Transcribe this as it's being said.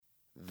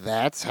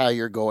That's how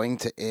you're going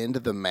to end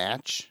the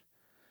match?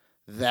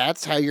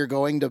 That's how you're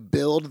going to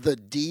build the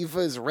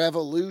Divas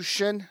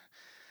Revolution?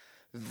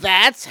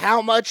 That's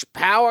how much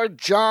power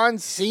John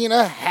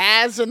Cena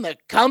has in the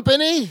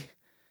company?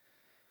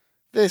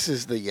 This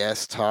is the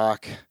Yes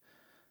Talk.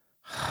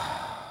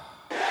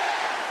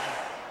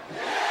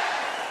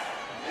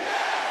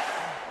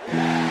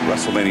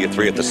 WrestleMania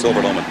 3 at the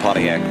Silverdome in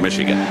Pontiac,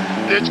 Michigan.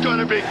 It's going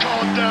to be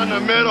called down the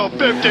middle,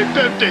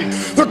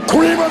 50-50. The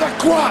cream of the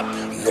crop.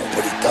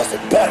 Nobody does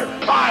it better.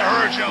 I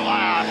heard you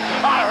laugh.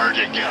 I heard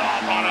you get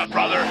off on it,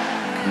 brother.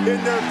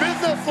 In their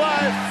business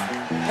life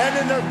and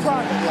in their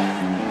private life.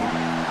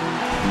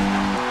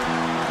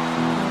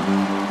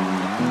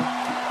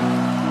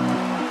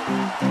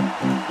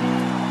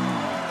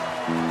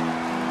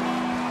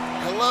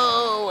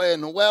 Hello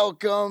and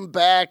welcome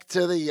back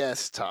to the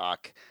Yes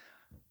Talk.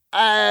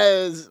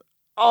 As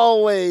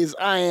always,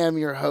 I am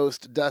your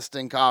host,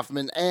 Dustin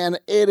Kaufman, and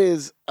it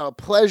is a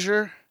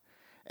pleasure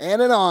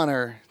and an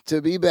honor to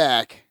be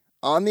back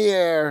on the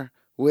air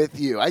with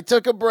you. I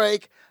took a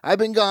break. I've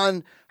been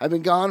gone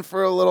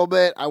for a little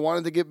bit. I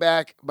wanted to get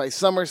back by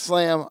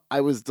SummerSlam.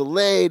 I was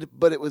delayed,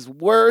 but it was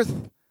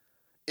worth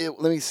it.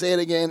 Let me say it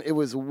again. It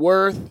was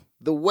worth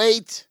the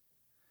wait.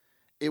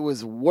 It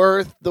was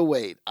worth the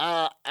wait.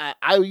 I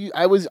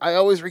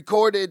always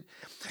recorded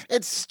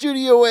at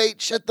Studio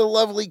H at the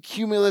lovely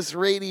Cumulus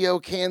Radio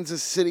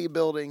Kansas City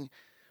building,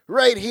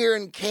 right here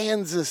in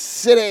Kansas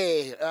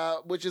City,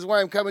 which is where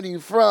I'm coming to you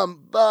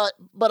from. But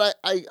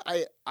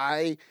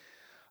I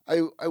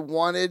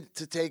wanted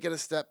to take it a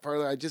step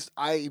further.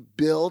 I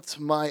built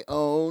my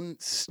own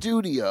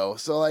studio.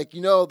 So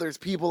there's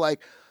people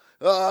like,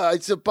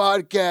 it's a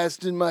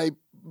podcast in my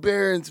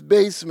parents'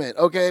 basement.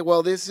 Okay,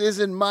 well, this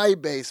isn't my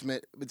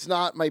basement. It's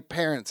not my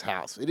parents'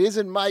 house. It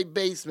isn't my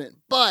basement,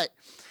 but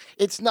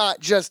it's not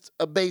just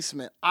a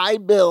basement. I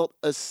built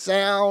a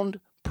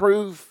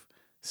soundproof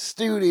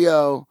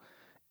studio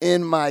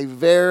in my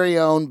very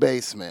own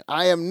basement.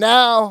 I am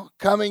now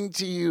coming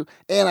to you,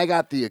 and I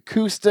got the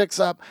acoustics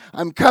up.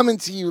 I'm coming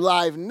to you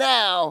live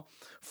now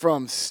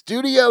from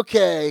Studio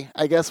K,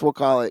 I guess we'll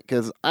call it,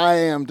 because I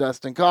am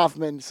Dustin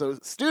Kaufman. So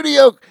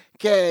Studio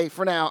K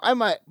for now.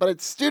 But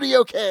it's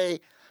Studio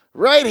K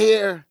right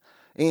here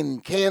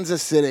in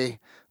Kansas City,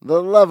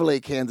 the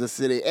lovely Kansas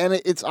City, and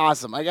it's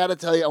awesome. I got to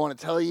tell you, I want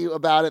to tell you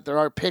about it. There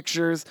are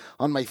pictures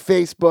on my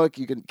Facebook.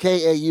 You can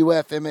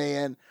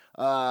KAUFMAN.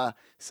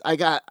 I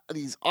got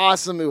these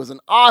awesome. It was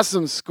an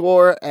awesome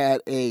score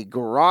at a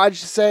garage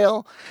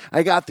sale.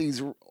 I got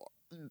these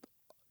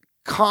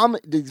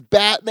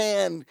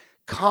Batman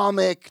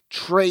comic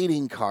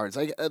trading cards.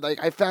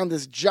 I found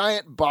this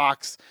giant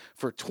box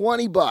for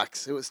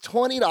 $20. It was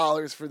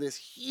 $20 for this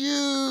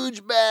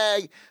huge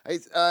bag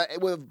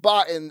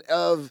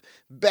of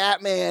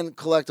Batman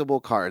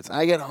collectible cards.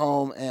 I get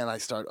home and I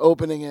start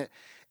opening it,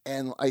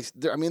 and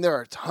there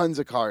are tons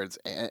of cards,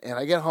 and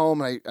I get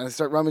home and I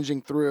start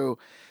rummaging through,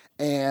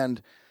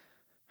 and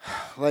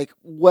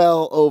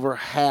well over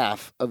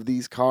half of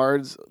these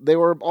cards, they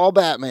were all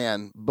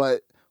Batman,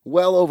 but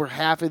well over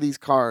half of these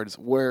cards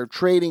were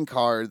trading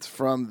cards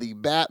from the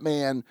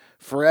Batman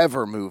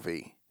Forever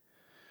movie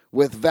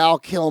with Val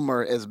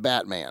Kilmer as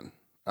Batman.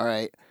 All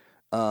right.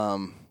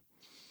 And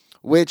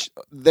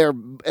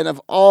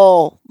of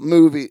all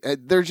movies,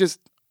 they're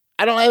just,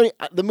 I don't have any,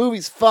 the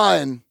movie's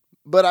fun,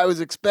 but I was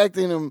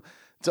expecting them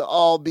to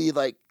all be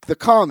like the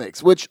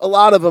comics, which a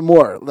lot of them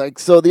were.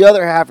 So the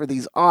other half are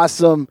these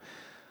awesome,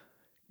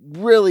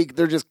 really,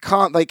 they're just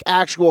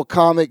actual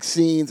comic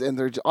scenes, and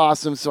they're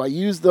awesome. So I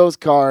used those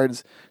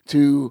cards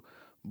to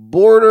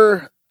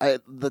border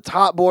the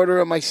top border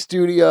of my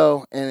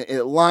studio, and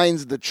it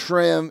lines the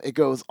trim. It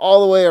goes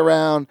all the way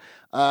around.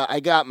 I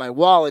got my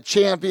Wall of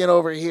Champion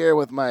over here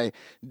with my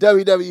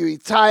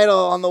WWE title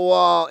on the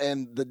wall,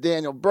 and the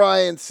Daniel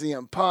Bryan,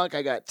 CM Punk.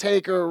 I got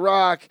Taker,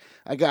 Rock.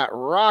 I got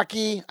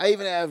Rocky. I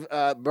even have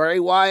Bray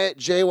Wyatt,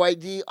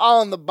 JYD,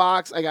 all in the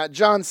box. I got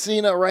John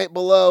Cena right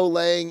below,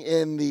 laying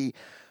in the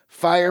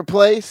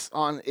fireplace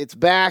on its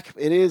back.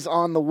 It is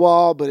on the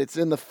wall, but it's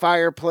in the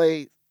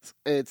fireplace.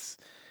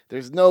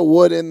 There's no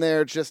wood in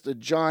there, just a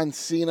John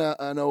Cena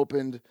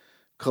unopened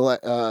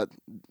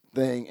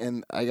thing.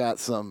 And I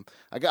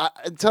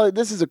tell you,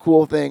 this is a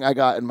cool thing I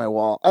got in my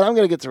wall. And I'm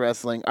gonna get to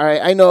wrestling. All right,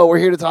 I know we're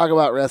here to talk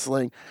about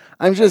wrestling.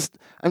 I'm just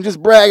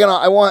bragging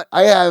on.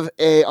 I have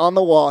on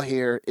the wall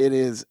here. It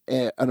is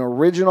an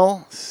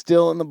original,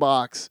 still in the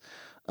box.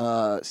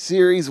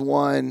 Series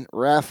 1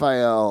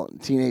 Raphael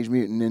Teenage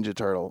Mutant Ninja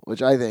Turtle,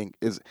 which I think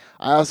is.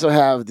 I also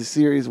have the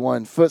Series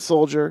 1 Foot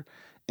Soldier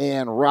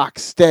and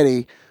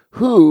Rocksteady,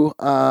 who,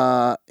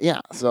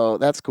 so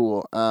that's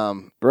cool.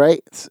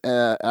 Right?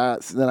 So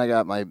then I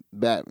got my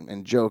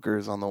Batman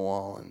Jokers on the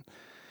wall, and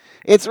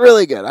it's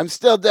really good. I'm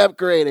still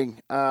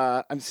decorating.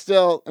 I'm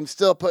still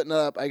putting it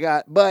up.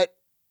 But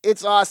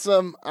it's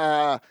awesome.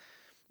 All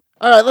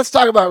right, let's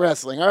talk about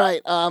wrestling. All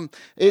right,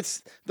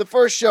 it's the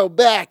first show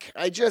back.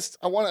 I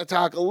want to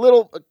talk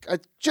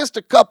just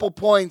a couple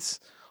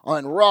points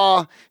on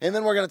Raw, and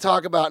then we're going to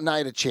talk about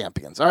Night of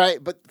Champions. All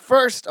right, but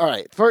first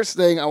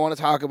thing I want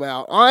to talk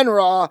about on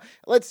Raw.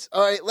 Let's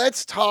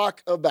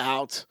talk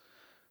about.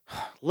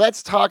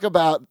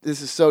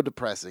 This is so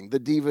depressing. The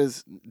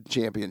Divas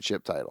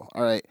Championship title.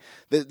 All right,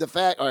 the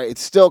fact. All right,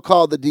 it's still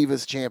called the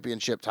Divas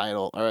Championship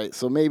title. All right,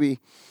 so maybe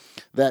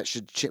that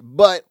should.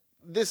 But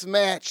this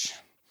match,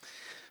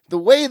 the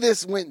way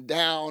this went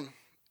down,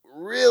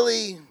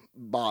 really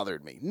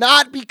bothered me.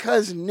 Not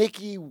because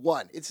Nikki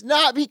won. It's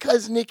not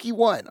because Nikki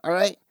won, all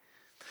right?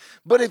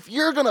 But if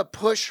you're going to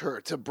push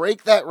her to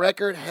break that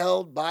record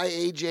held by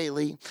AJ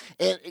Lee,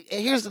 and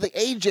here's the thing,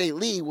 AJ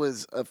Lee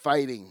was a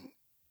fighting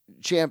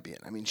champion.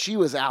 I mean, she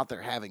was out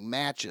there having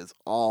matches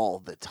all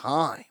the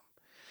time.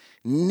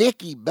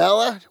 Nikki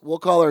Bella, we'll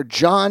call her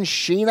John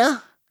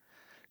Cena.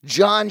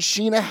 John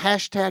Cena,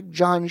 hashtag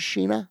John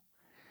Cena,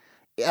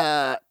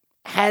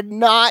 had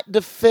not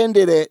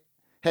defended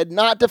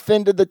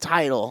the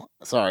title.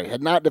 Sorry,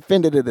 had not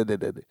defended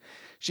it.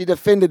 She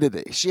defended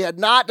it. She had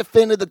not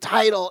defended the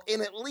title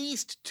in at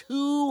least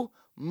 2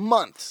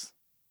 months.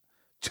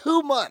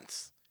 2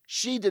 months.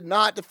 She did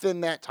not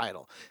defend that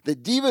title. The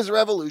Divas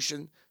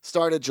Revolution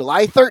started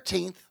July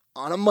 13th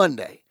on a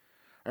Monday.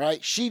 All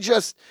right, she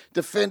just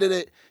defended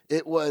it.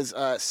 It was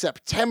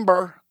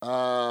September.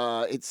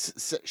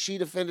 She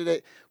defended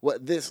it.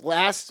 This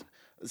last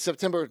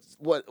September?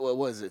 What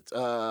was it?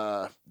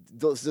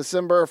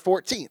 December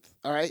 14th.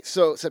 All right,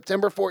 so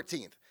September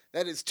 14th.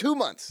 That is 2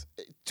 months.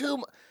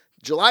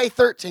 July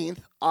 13th,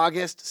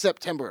 August,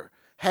 September.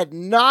 Had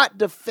not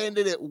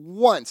defended it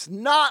once.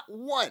 Not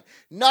one.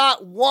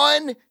 Not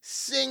one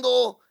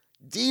single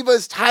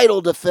Divas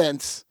title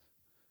defense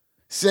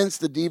since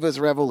the Divas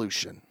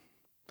Revolution.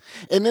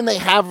 And then they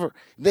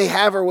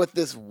have her with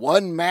this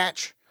one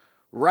match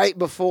right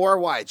before.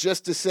 Why?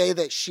 Just to say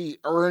that she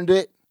earned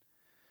it.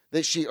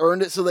 That she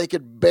earned it so they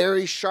could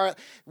bury Charlotte.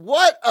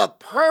 What a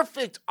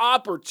perfect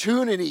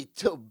opportunity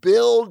to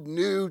build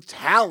new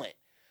talent.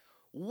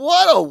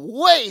 What a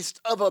waste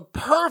of a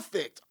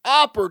perfect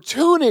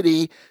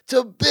opportunity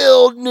to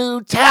build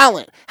new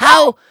talent.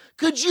 How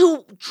could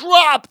you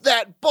drop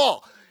that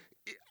ball?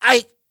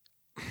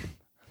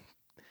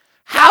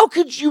 How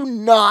could you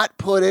not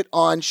put it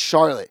on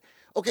Charlotte?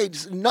 Okay,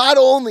 not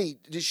only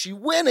does she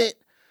win it,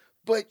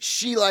 but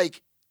she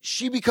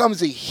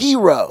becomes a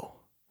hero.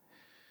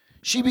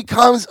 She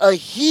becomes a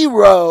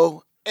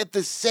hero at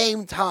the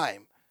same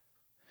time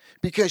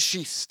because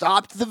she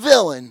stopped the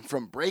villain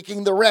from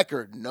breaking the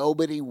record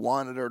nobody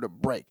wanted her to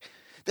break.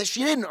 That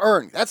she didn't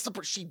earn.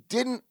 She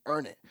didn't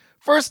earn it.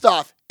 First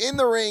off, in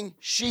the ring,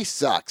 she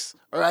sucks.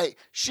 All right,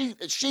 she's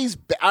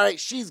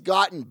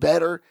gotten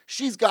better.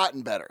 She's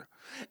gotten better.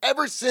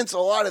 Ever since a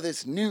lot of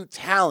this new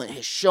talent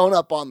has shown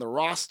up on the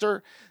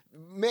roster,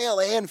 male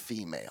and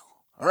female.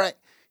 All right,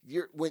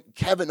 when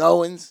Kevin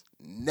Owens,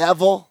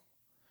 Neville,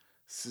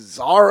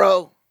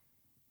 Cesaro,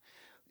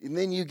 and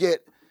then you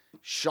get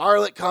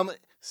Charlotte coming,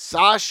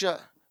 Sasha,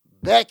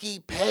 Becky,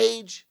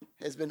 Paige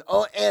has been,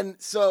 and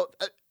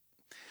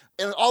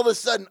all of a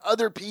sudden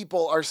other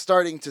people are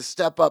starting to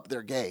step up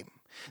their game.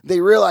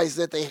 They realize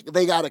that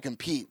they got to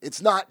compete.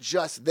 It's not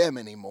just them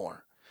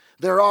anymore.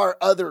 There are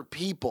other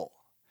people.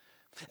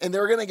 And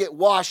they're going to get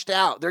washed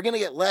out. They're going to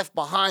get left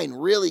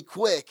behind really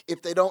quick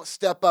if they don't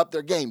step up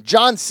their game.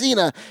 John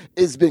Cena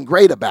has been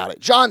great about it.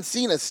 John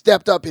Cena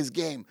stepped up his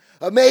game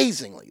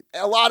amazingly.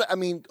 A lot of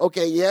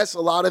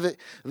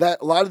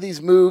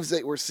these moves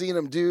that we're seeing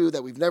him do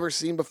that we've never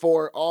seen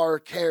before are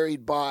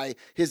carried by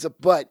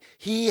but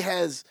he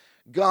has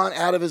gone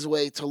out of his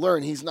way to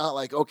learn. He's not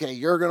like, okay,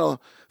 you're going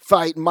to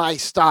fight my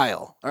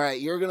style. All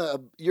right, you're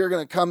going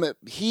to come at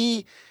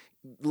he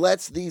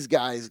lets these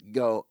guys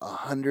go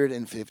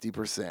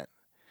 150%.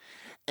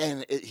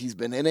 And he's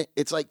been in it.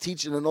 It's like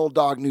teaching an old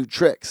dog new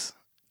tricks.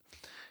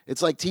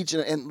 It's like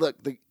and look,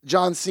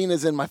 John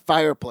Cena's in my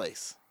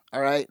fireplace,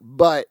 all right?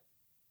 But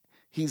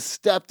he's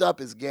stepped up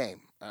his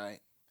game, all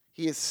right?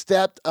 He has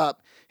stepped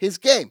up his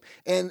game.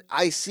 And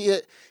I see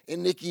it,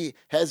 and Nikki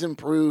has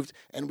improved,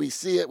 and we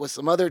see it with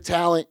some other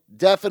talent.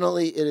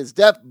 Definitely, it is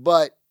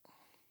but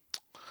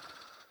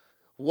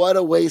what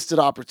a wasted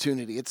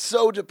opportunity. It's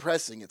so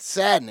depressing. It's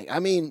saddening. I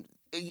mean,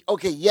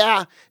 okay,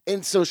 yeah.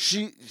 And so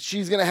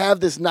she's going to have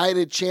this Night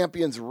of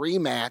Champions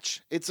rematch.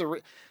 It's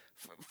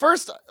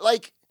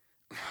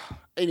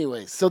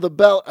anyways, so the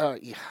belt,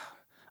 yeah.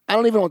 I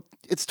don't even know.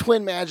 It's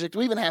Twin Magic. Do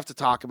we even have to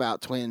talk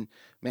about Twin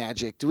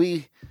Magic? Do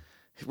we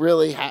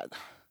really have?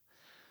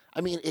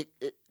 I mean, it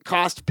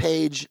cost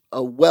Paige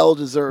a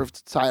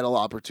well-deserved title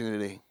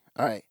opportunity.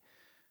 All right.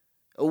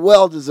 A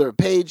well-deserved.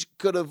 Paige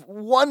could have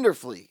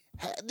wonderfully.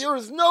 There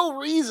was no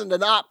reason to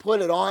not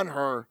put it on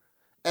her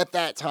at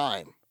that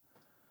time.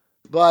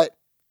 But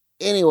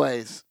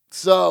anyways,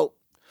 so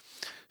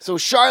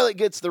Charlotte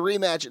gets the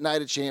rematch at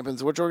Night of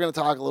Champions, which we're going to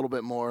talk a little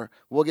bit more.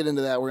 We'll get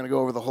into that. We're going to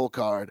go over the whole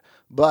card.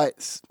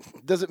 But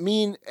does it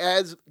mean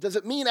as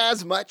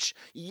much?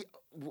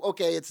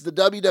 Okay, it's the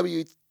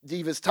WWE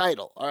Divas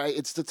title, all right?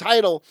 It's the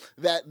title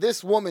that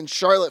this woman,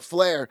 Charlotte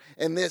Flair,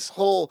 and this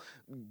whole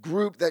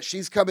group that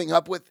she's coming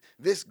up with,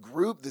 this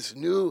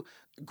new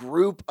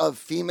group of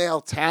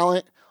female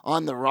talent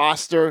on the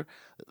roster,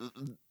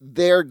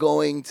 they're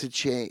going to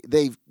change.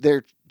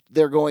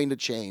 They're going to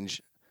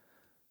change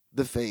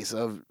the face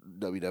of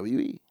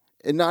WWE,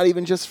 and not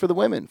even just for the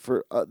women,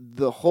 for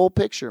the whole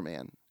picture,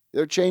 man.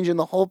 They're changing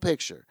the whole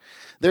picture.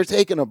 They're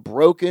taking a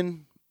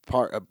broken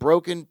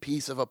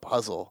piece of a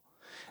puzzle,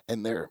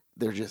 and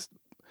they just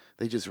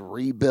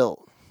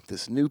rebuilt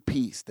this new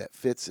piece that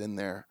fits in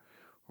there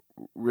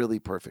really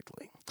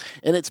perfectly.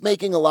 And it's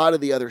making a lot of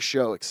the other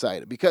show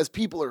excited because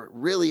people are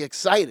really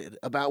excited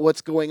about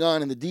what's going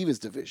on in the Divas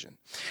division.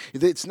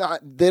 It's not,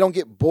 they don't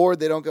get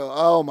bored. They don't go,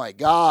 oh my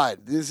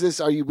God,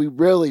 we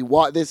really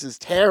want, this is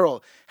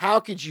terrible. How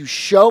could you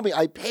show me?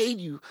 I pay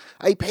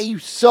you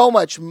so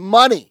much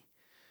money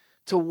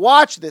to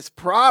watch this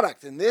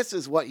product, and this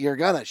is what you're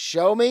going to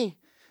show me?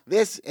 And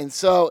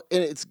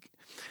it's,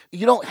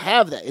 you don't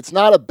have that. It's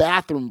not a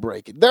bathroom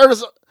break.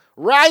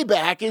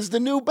 Ryback is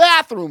the new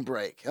bathroom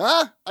break,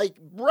 huh? Like,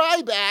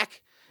 Ryback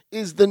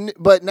is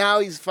but now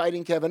he's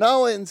fighting Kevin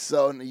Owens,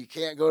 so you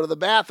can't go to the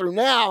bathroom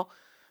now.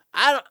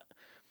 I'm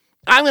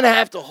going to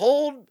have to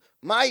hold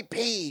my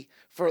pee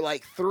for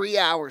like 3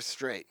 hours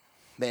straight,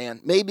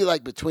 man. Maybe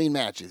like between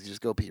matches, you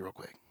just go pee real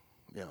quick,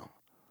 you know.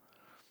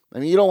 I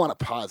mean, you don't want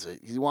to pause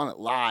it. You want it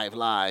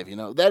live, you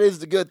know. That is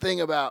the good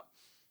thing about,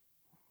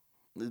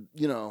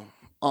 you know,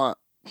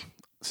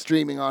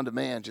 streaming on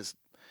demand.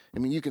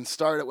 You can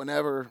start it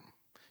whenever,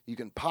 you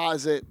can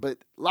pause it, but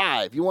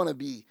live, you want to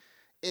be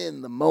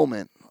in the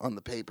moment on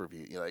the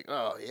pay-per-view. You're like,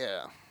 oh,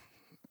 yeah,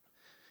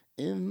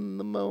 in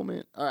the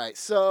moment. All right,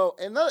 so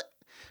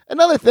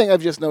another thing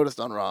I've just noticed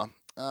on Raw,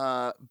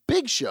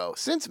 Big Show,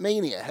 since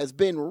Mania, has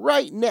been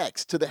right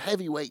next to the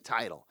heavyweight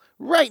title,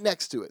 right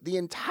next to it the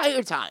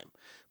entire time.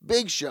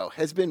 Big Show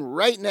has been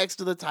right next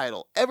to the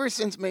title ever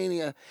since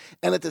Mania,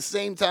 and at the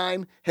same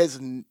time has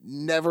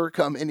never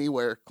come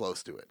anywhere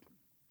close to it.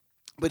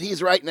 But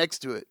he's right next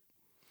to it.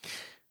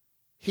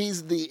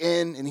 He's the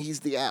in and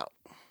he's the out.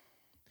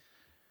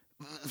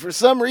 For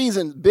some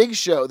reason, Big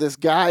Show, this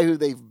guy who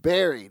they've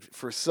buried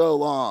for so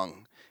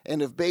long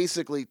and have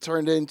basically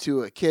turned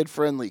into a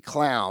kid-friendly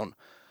clown,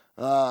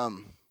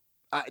 I'm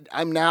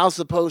now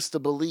supposed to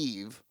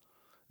believe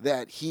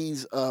that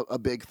he's a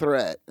big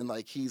threat. And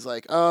like, he's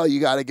like, oh, you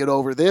got to get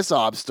over this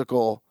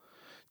obstacle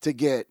to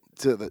get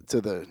to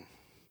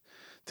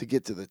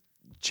the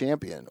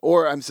champion,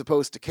 or I'm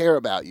supposed to care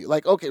about you.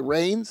 Like, okay,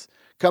 Reigns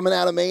coming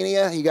out of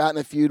Mania, he got in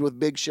a feud with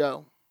Big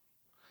Show.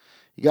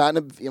 It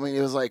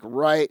was like,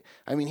 right.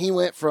 I mean, he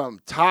went from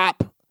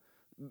top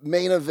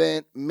main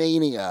event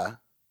Mania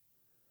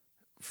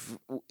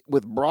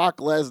with Brock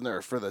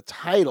Lesnar for the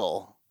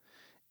title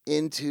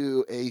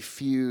into a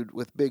feud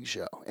with Big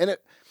Show. And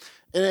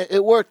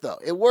it worked though.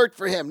 It worked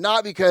for him,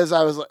 not because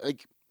I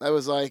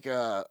was like,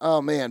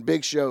 oh man,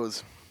 Big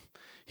Show's,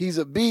 he's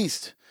a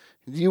beast.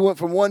 You went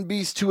from one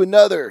beast to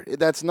another.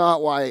 That's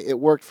not why it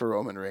worked for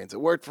Roman Reigns.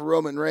 It worked for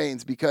Roman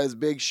Reigns because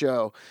Big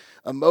Show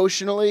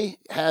emotionally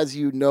has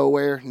you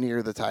nowhere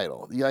near the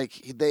title.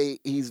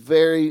 He's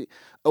very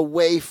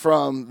away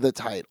from the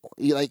title.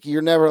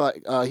 You're never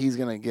like, he's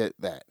gonna get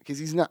that, because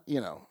he's not. You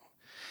know,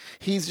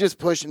 he's just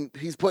pushing.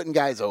 He's putting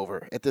guys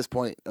over at this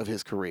point of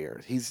his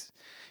career. He's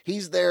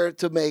there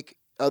to make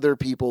other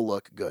people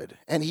look good,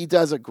 and he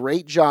does a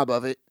great job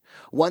of it.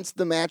 Once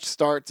the match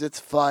starts, it's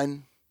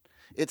fun.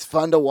 It's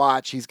fun to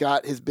watch. He's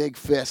got his big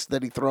fist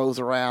that he throws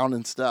around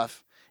and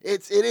stuff.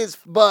 It is,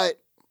 but,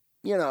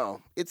 you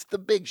know, it's the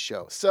Big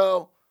Show.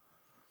 So,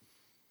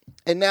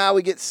 and now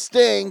we get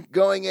Sting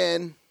going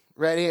in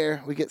right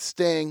here. We get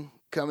Sting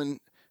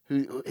coming,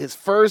 his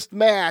first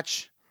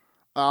match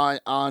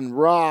on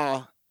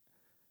Raw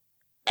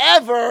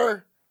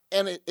ever,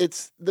 and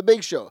it's the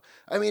Big Show.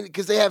 I mean,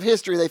 because they have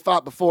history. They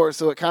fought before,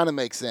 so it kind of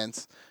makes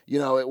sense. You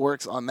know, it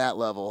works on that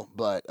level,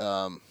 but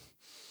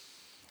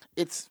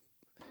it's...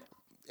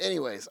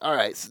 Anyways, all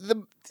right.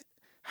 So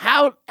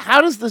how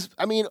does this?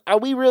 I mean, are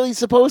we really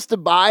supposed to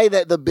buy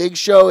that the Big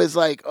Show is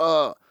like?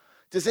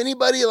 Does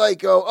anybody like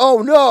go?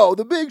 Oh no,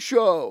 the Big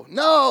Show.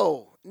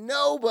 No,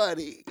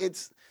 nobody.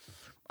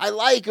 I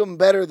like him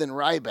better than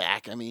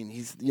Ryback. I mean,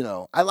 he's, you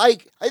know, I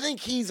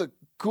think he's a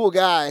cool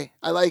guy.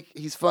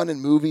 He's fun in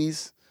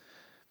movies,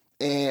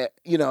 and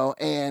you know,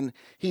 and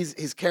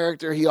his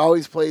character. He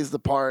always plays the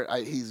part.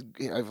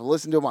 I've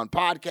listened to him on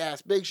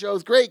podcasts. Big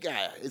Show's great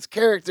guy. His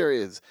character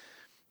is.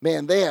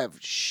 Man, they have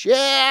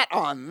shat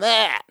on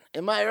that.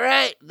 Am I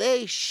right?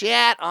 They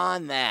shat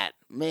on that.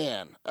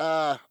 Man.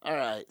 All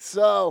right.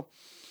 So,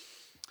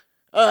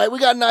 all right, we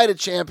got Night of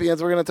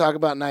Champions. We're going to talk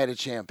about Night of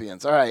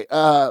Champions. All right.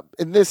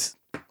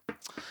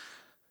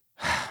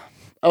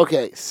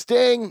 Okay,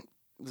 Sting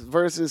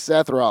versus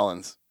Seth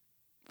Rollins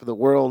for the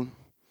World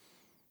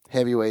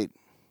Heavyweight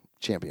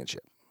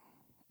Championship.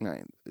 All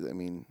right. I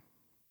mean,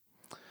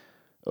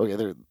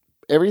 okay,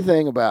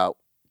 everything about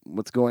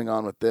what's going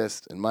on with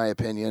this, in my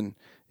opinion,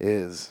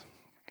 is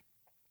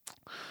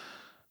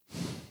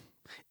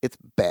it's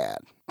bad.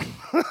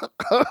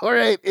 All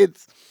right,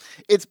 it's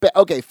bad.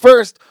 Okay,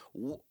 first,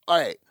 all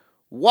right,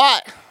 why?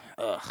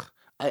 I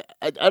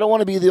don't want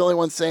to be the only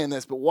one saying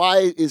this, but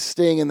why is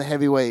Sting in the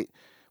heavyweight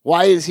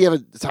Why does he have a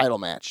title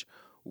match?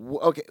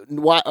 Okay,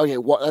 why? Okay,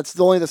 that's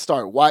only the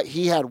start. Why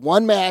he had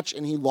one match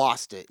and he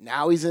lost it.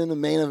 Now he's in the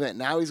main event.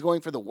 Now he's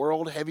going for the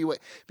world heavyweight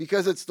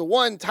because it's the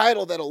one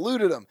title that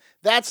eluded him.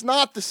 That's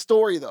not the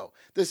story, though.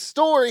 The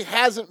story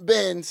hasn't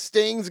been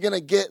Sting's gonna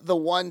get the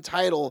one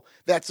title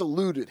that's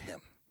eluded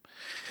him.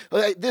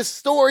 This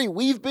story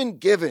we've been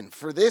given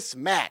for this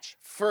match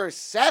for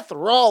Seth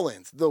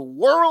Rollins, the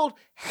world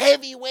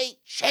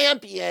heavyweight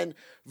champion,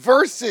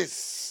 versus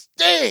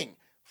Sting.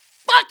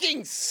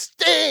 Fucking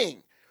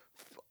Sting.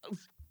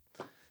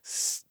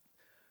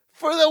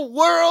 For the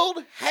World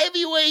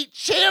Heavyweight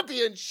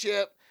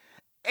Championship,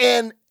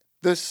 and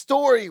the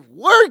story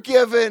we're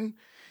given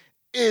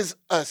is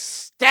a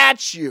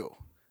statue.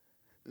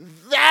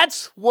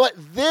 That's what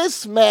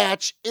this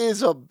match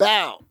is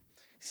about.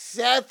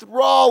 Seth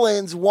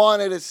Rollins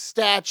wanted a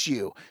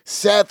statue.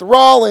 Seth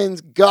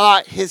Rollins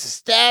got his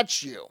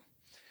statue.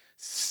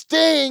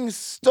 Sting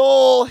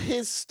stole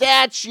his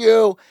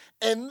statue,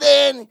 and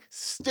then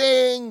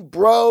Sting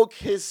broke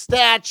his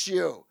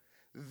statue.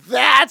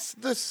 That's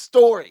the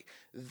story.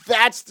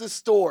 That's the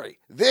story.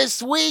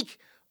 This week,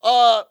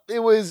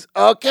 it was,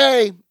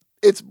 okay,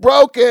 it's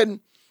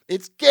broken.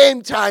 It's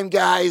game time,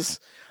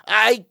 guys.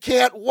 I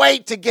can't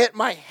wait to get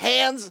my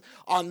hands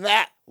on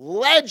that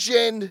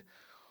legend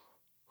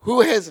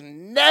who has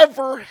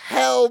never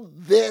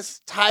held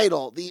this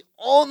title. The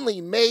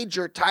only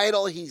major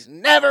title he's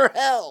never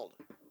held.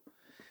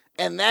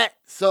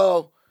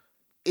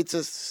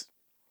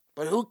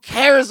 But who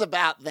cares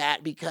about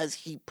that? Because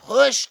he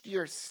pushed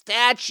your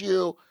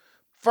statue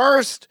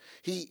first.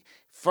 He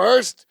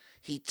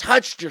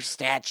touched your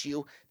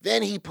statue.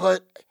 Then he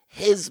put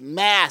his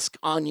mask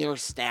on your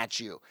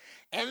statue.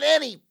 And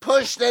then he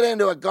pushed it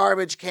into a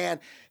garbage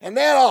can. And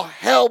then all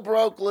hell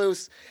broke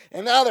loose.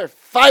 And now they're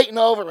fighting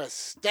over a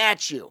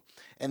statue.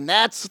 And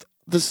that's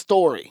the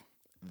story.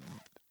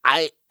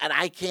 I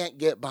can't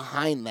get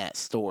behind that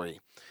story.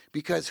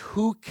 Because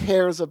who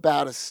cares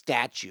about a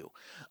statue?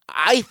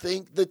 I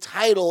think the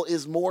title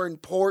is more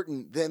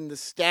important than the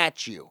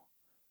statue.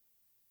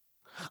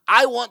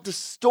 I want the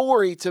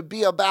story to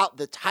be about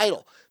the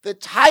title. The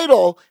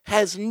title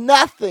has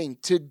nothing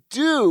to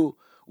do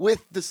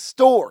with the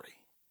story.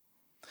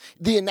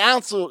 The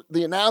announcers,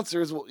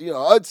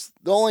 it's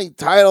the only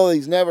title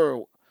he's never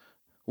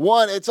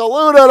won. It's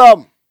eluded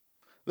him.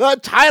 The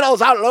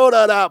title's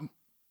eluded him.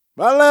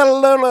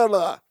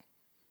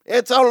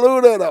 It's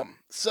eluded him.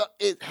 So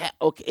it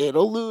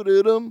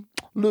eluded him.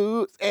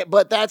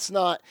 But that's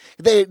not,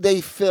 they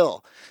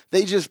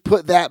just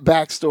put that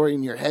backstory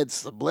in your head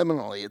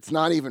subliminally. It's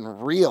not even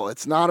real.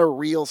 It's not a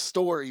real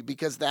story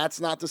because that's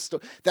not the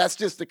story. That's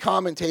just the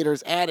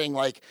commentators adding,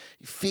 like,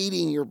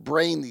 feeding your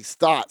brain these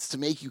thoughts to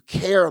make you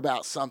care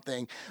about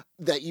something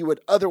that you would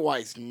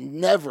otherwise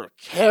never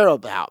care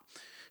about.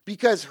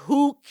 Because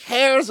who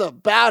cares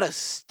about a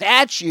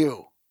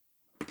statue?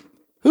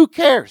 Who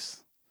cares?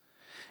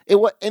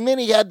 And then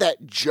he had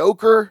that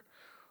Joker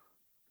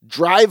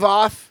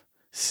drive-off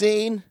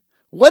scene.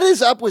 What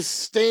is up with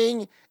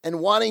Sting and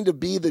wanting to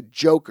be the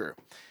Joker?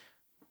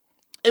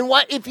 And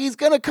why, if he's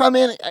going to come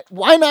in,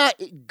 why not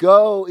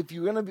go, if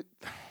you're going to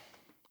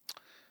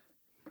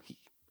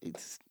be,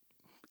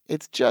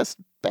 it's just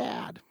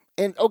bad.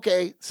 And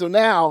so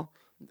now,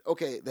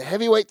 the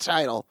heavyweight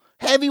title,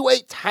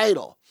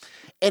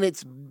 and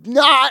it's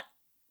not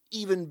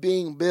even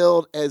being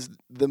billed as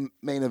the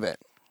main event.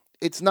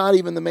 It's not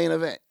even the main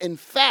event. In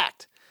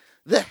fact,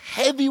 the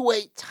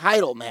heavyweight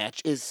title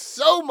match is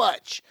so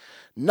much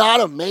not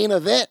a main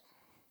event.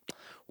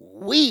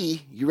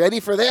 You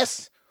ready for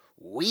this?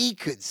 We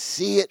could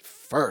see it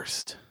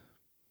first.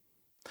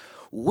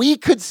 We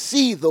could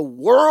see the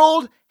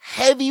World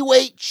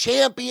Heavyweight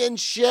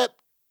Championship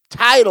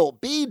title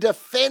be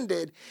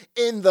defended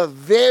in the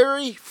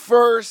very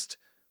first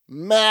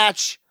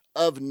match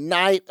of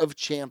Night of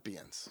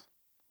Champions.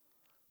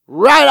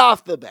 Right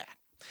off the bat.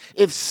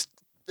 If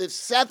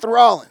Seth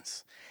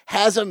Rollins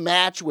has a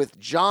match with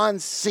John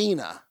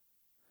Cena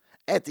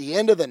at the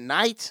end of the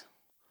night,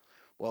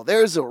 well,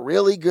 there's a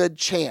really good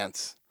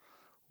chance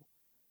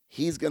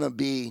he's going to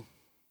be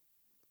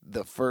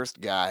the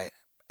first guy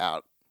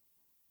out.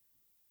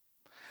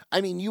 I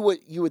mean, you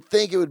would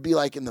think it would be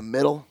like in the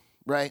middle,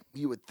 right?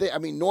 You would think. I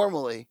mean,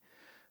 normally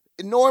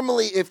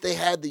if they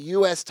had the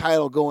U.S.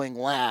 title going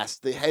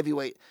last, the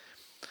heavyweight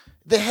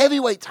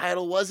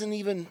title wasn't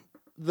even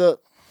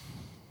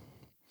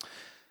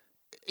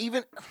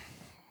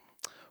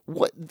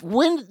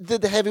when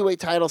did the heavyweight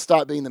title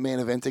stop being the main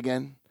event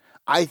again?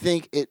 I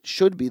think it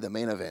should be the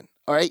main event.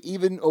 All right,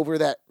 even over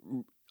that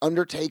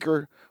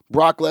Undertaker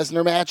Brock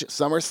Lesnar match at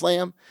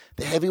SummerSlam,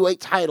 the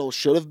heavyweight title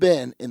should have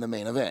been in the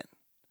main event.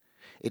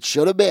 It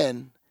should have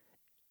been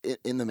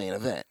in the main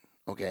event.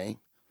 Okay,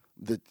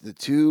 the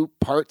two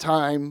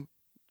part-time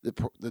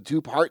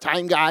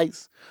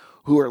guys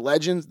who are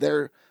legends.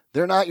 They're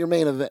not your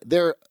main event.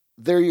 They're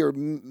your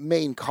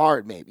main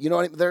card, maybe. You know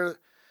what I mean?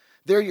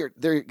 They're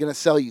going to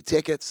sell you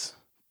tickets.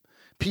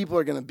 People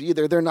are going to be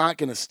there. They're not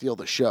going to steal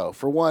the show.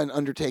 For one,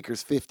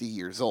 Undertaker's 50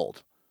 years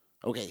old.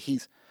 Okay,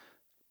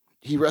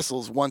 he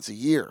wrestles once a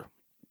year.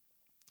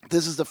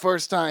 This is the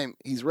first time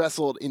he's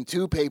wrestled in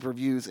 2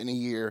 pay-per-views in a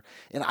year,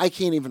 and I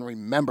can't even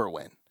remember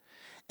when.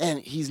 And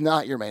he's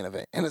not your main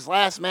event. And his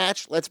last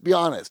match, let's be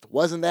honest,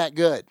 wasn't that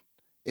good.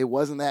 It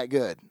wasn't that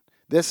good.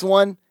 This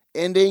one,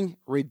 ending,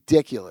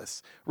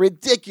 ridiculous.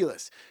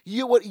 Ridiculous.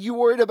 You were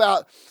worried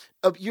about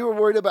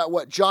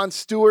what, Jon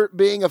Stewart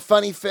being a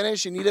funny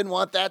finish, and you didn't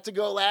want that to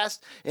go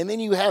last? And then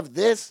you have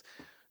this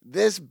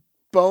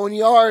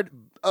boneyard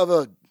of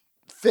a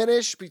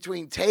finish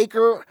between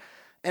Taker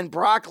and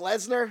Brock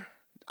Lesnar?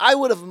 I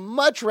would have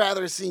much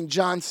rather seen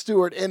Jon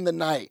Stewart in the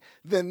night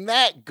than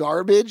that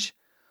garbage.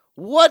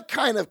 What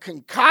kind of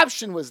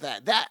concoction was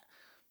that?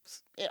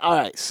 All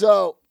right,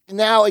 so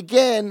now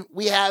again,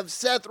 we have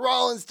Seth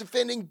Rollins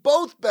defending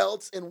both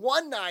belts in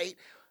one night,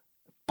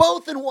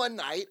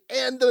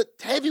 and the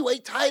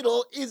heavyweight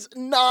title is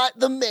not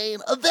the main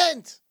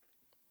event.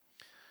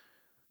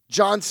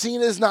 John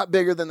Cena is not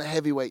bigger than the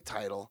heavyweight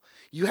title.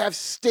 You have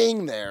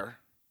Sting there.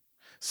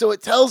 So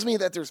it tells me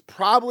that there's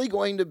probably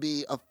going to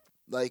be a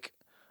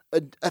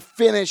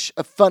finish,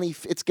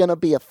 it's going to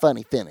be a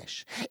funny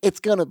finish. It's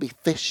going to be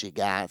fishy,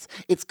 guys.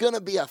 It's going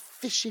to be a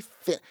fishy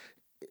finish.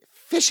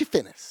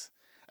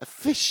 A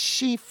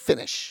fishy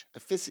finish.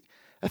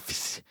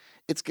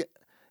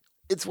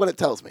 It's what it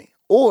tells me.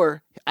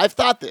 Or, I've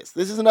thought this.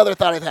 This is another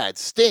thought I've had.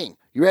 Sting.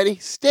 You ready?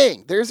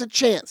 Sting. There's a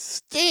chance.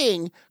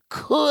 Sting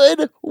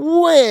could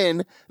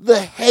win the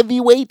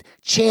heavyweight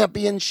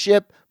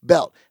championship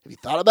belt. Have you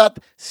thought about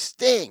that?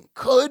 Sting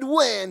could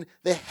win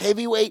the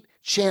heavyweight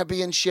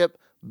championship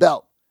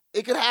belt.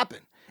 It could happen.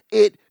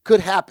 It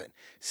could happen.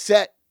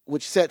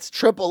 Which sets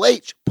Triple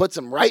H, puts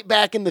him right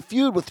back in the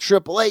feud with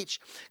Triple H,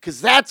 because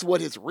that's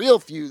what his real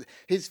feud.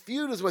 His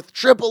feud is with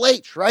Triple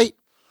H, right?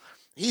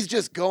 He's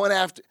just going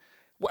after.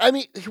 I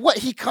mean, what,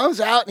 he comes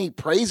out and he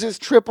praises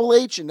Triple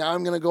H, and now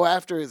I'm going to go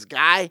after his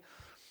guy.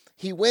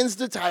 He wins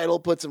the title,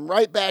 puts him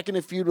right back in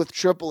a feud with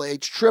Triple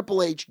H.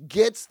 Triple H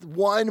gets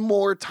one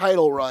more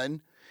title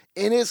run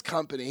in his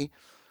company.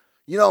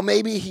 You know,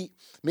 maybe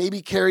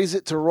carries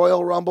it to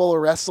Royal Rumble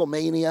or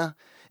WrestleMania,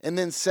 and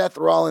then Seth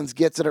Rollins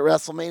gets it at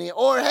WrestleMania.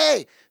 Or,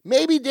 hey,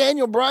 maybe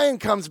Daniel Bryan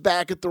comes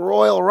back at the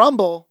Royal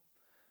Rumble,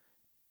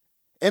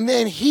 and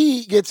then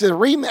he gets a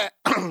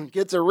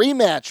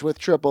rematch with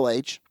Triple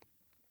H,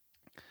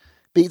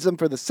 beats him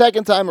for the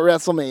second time at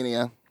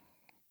WrestleMania.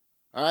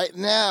 All right,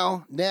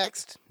 now,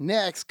 next,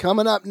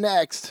 coming up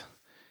next,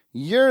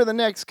 you're the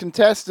next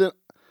contestant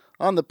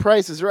on The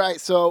Price is Right.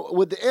 So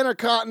with the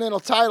Intercontinental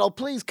title,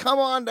 please come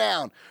on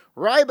down.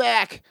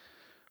 Ryback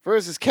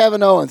versus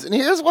Kevin Owens. And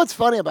here's what's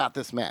funny about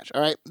this match.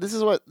 All right, this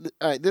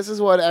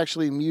is what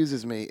actually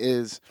amuses me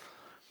is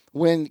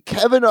when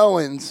Kevin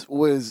Owens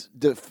was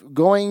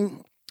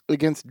going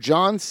against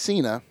John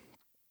Cena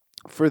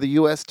for the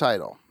U.S.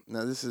 title.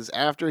 Now, this is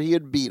after he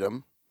had beat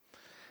him,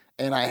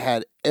 and I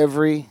had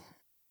every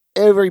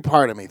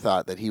part of me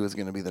thought that he was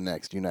going to be the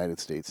next United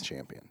States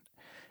champion.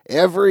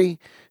 Every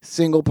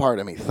single part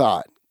of me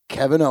thought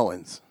Kevin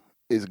Owens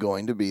is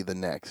going to be the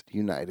next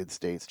United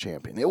States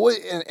champion. It was,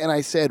 and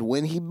I said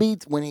when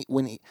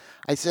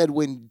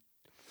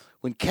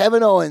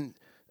Kevin Owens,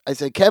 I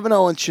said Kevin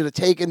Owens should have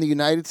taken the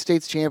United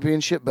States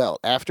championship belt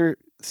after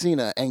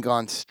Cena and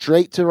gone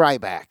straight to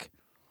Ryback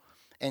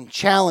and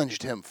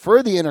challenged him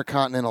for the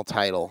Intercontinental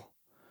title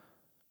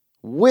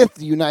with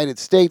the United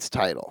States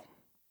title,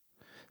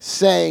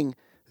 saying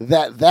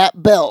that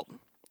belt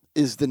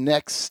is the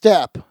next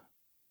step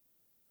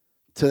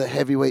to the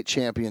heavyweight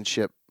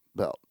championship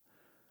belt.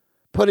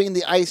 Putting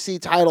the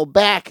IC title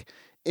back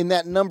in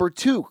that number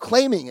 2,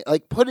 claiming it,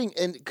 like putting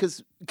in,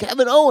 because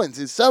Kevin Owens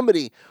is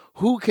somebody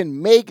who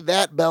can make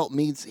that belt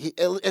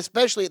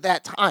especially at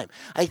that time.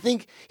 I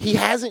think he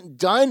hasn't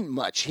done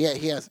much.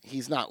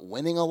 He's not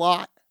winning a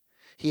lot.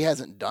 He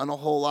hasn't done a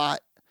whole lot.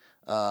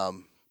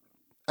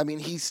 I mean,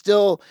 he's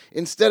still,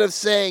 instead of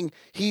saying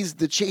he's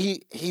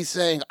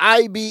saying,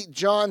 I beat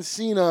John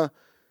Cena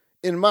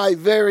in my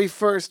very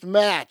first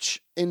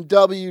match in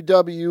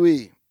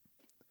WWE.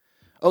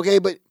 Okay,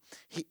 but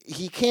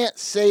he can't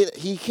say that,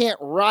 he can't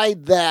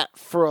ride that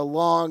for a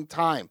long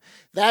time.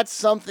 That's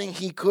something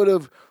he could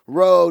have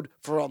rode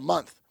for a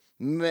month,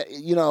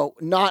 you know,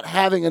 not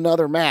having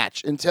another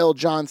match until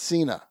John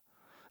Cena.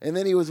 And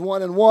then he was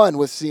 1-1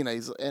 with Cena.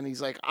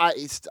 He's like,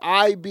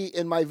 I beat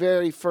in my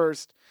very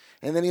first.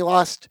 And then he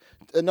lost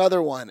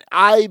another one.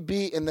 And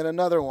then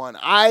another one.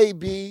 I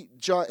beat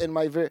John in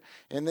my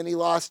and then he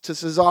lost to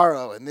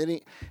Cesaro.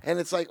 And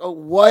it's like, oh,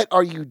 what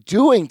are you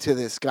doing to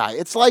this guy?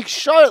 It's like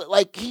Charlotte,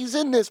 like he's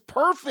in this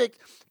perfect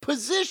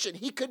position.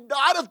 He could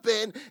not have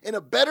been in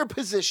a better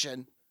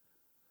position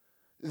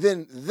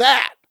than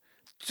that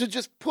to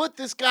just put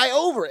this guy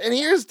over. And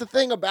here's the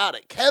thing about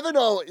it. Kevin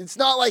Owens, it's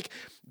not like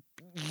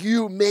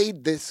you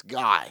made this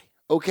guy.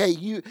 Okay,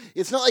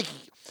 it's not like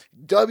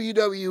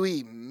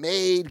WWE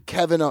made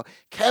Kevin Owens.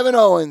 Kevin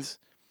Owens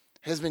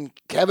has been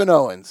Kevin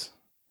Owens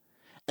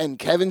and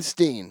Kevin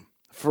Steen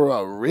for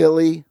a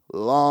really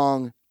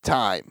long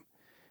time.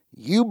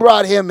 You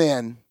brought him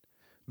in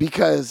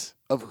because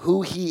of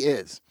who he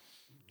is.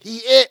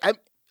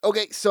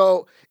 Okay,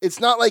 so it's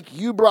not like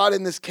you brought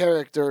in this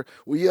character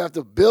where you have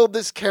to build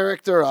this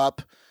character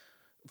up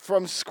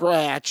from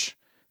scratch,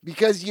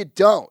 because you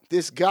don't.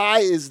 This guy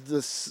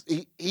is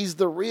he's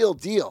the real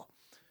deal.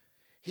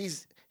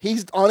 He's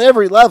on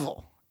every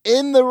level.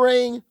 In the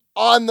ring,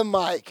 on the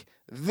mic.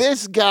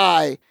 This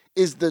guy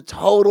is the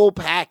total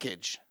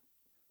package.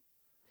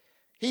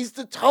 He's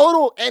the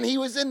total, and he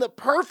was in the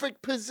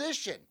perfect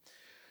position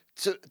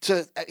to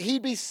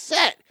he'd be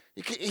set.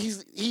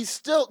 He's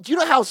still. Do you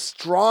know how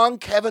strong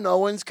Kevin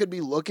Owens could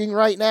be looking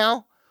right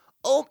now?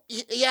 Oh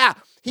yeah,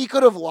 he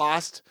could have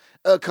lost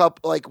a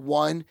couple, like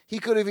one. He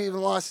could have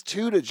even lost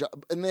two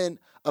and then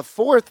a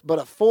fourth. But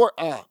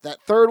that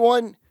third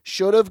one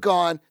should have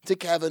gone to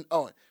Kevin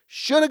Owens.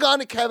 Should have gone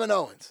to Kevin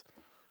Owens.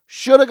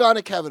 Should have gone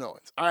to Kevin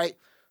Owens. All right,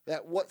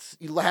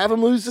 you have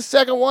him lose the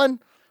second one.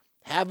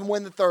 Have him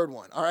win the third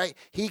one. All right,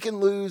 he can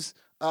lose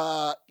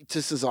to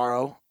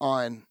Cesaro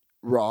on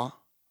Raw.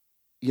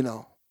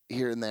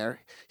 Here and there.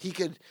 He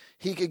could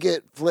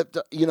get flipped,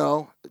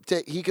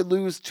 he could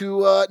lose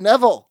to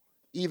Neville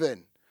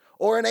even,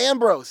 or an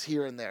Ambrose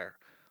here and there.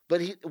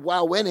 But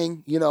while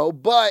winning,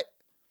 but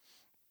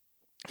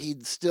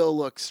he'd still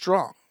look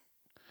strong.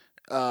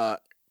 And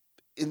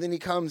then he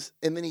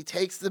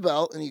takes the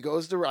belt and he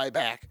goes to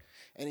Ryback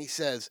and he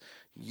says,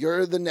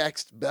 "You're the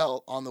next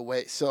belt on the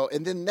way." So,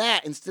 and then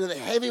that, instead of the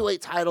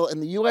heavyweight title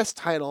and the U.S.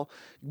 title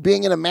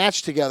being in a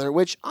match together,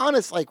 which,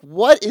 honest,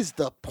 what is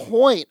the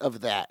point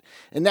of that?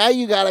 And now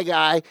you got a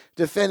guy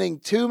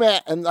defending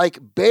and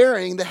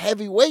bearing the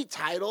heavyweight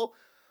title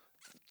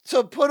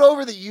to put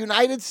over the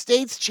United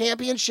States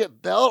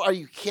Championship belt. Are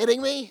you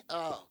kidding me?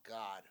 Oh,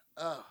 God.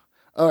 Oh.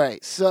 All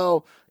right.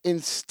 So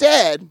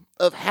instead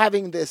of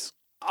having this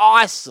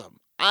awesome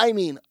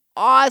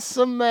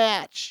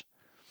match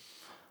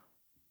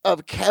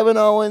of Kevin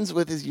Owens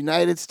with his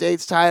United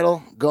States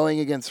title going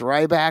against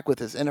Ryback with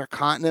his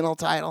Intercontinental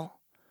title,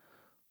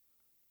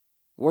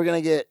 we're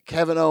going to get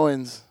Kevin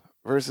Owens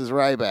versus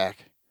Ryback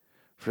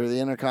for the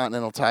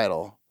Intercontinental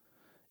title.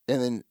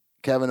 And then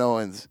Kevin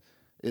Owens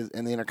is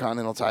in the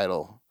Intercontinental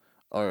title.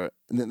 Or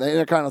the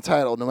Intercontinental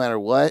title, no matter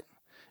what,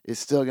 is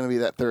still going to be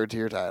that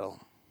third-tier title.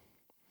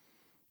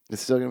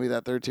 It's still going to be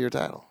that third-tier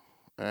title.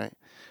 All right?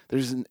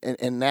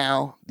 And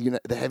now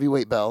the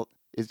heavyweight belt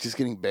is just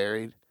getting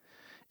buried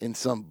in a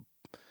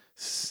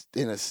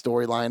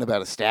storyline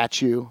about a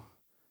statue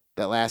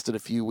that lasted a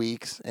few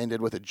weeks, ended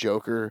with a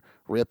Joker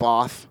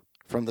ripoff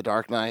from The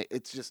Dark Knight.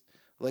 It's just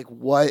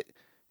what?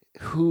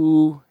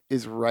 Who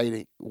is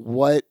writing?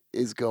 What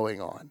is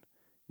going on,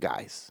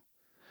 guys?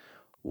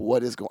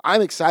 What is going?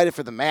 I'm excited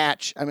for the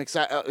match. I'm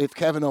excited if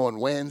Kevin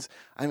Owens wins.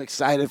 I'm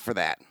excited for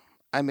that.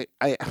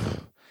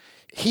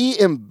 He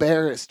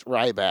embarrassed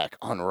Ryback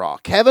on Raw.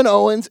 Kevin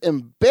Owens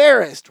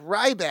embarrassed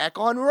Ryback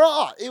on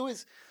Raw. It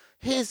was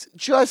his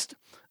just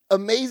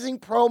amazing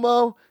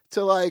promo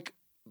to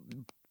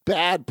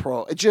bad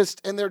pro.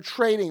 And they're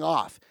trading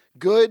off.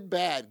 Good,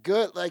 bad,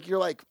 good. You're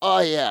like, oh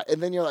yeah.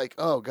 And then you're like,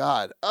 oh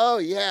God. Oh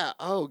yeah.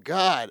 Oh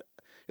God.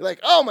 You're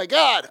like, oh my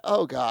God.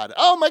 Oh God.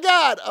 Oh my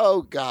God.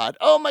 Oh God.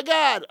 Oh my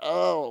God.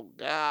 Oh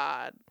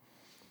God.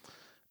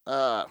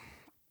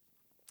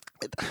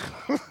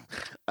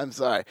 I'm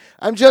sorry.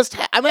 I'm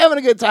having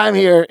a good time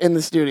here in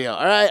the studio.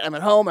 All right. I'm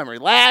at home. I'm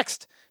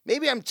relaxed.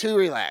 Maybe I'm too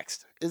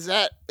relaxed.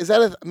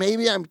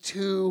 Maybe I'm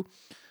too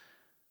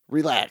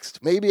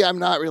relaxed. Maybe I'm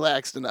not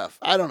relaxed enough.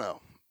 I don't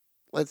know.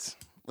 Let's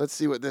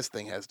see what this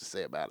thing has to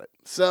say about it.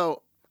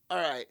 So, all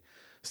right.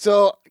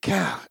 So,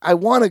 I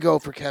want to go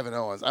for Kevin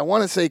Owens. I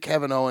want to say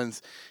Kevin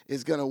Owens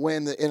is going to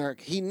win the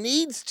He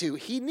needs to.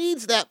 He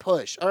needs that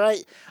push. All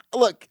right.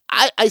 Look,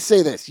 I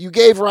say this. You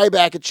gave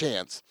Ryback a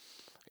chance.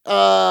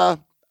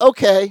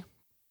 Okay.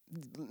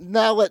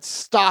 Now let's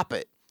stop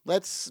it.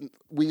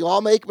 We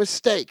all make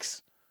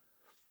mistakes.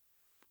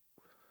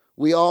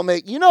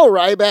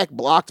 Ryback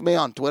blocked me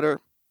on Twitter.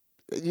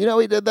 He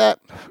did that.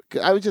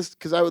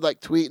 Because I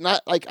would tweet, I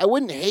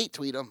wouldn't hate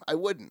tweet him. I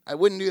wouldn't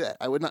do that.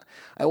 I wouldn't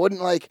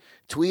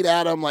tweet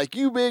at him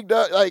you big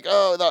duck.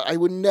 I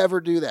would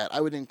never do that.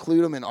 I would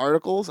include him in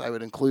articles. I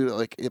would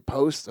include a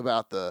post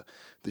about the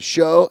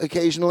show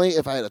occasionally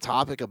if I had a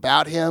topic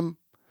about him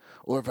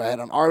or if I had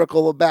an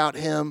article about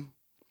him.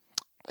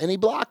 And he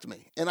blocked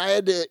me. And I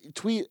had to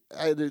tweet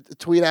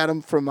at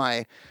him from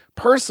my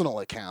personal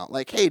account.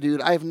 Hey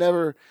dude, I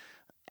don't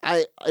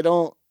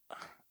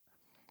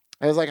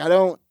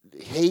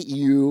hate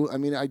you. I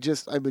mean, I do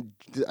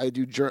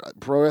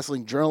pro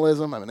wrestling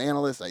journalism. I'm an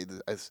analyst.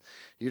 I've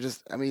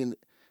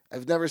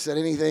never said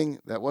anything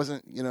that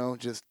wasn't,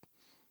 just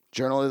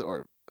journalism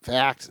or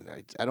facts.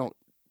 I don't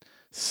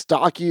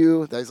stalk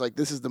you. That's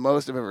this is the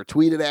most I've ever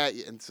tweeted at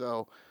you. And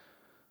so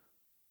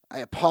I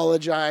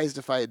apologized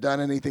if I had done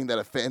anything that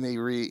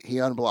offended. He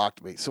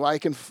unblocked me. So I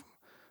can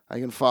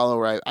follow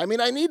right. I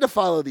need to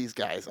follow these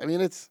guys.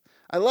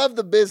 I love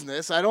the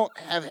business. I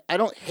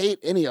don't hate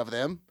any of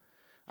them.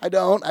 I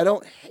don't,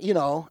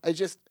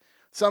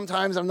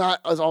 sometimes I'm not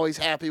as always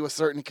happy with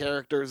certain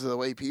characters or the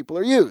way people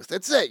are used.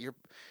 That's it.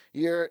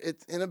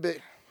 It's in a bit.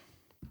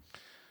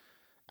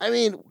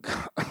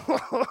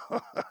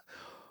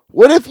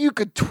 What if you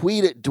could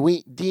tweet at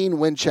Dean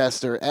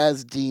Winchester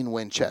as Dean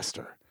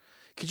Winchester?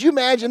 Could you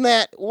imagine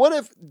that? What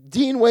if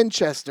Dean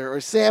Winchester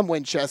or Sam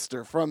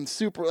Winchester from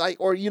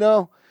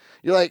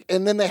you're like,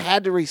 and then they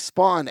had to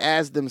respond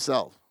as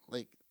themselves?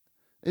 Like,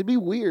 it'd be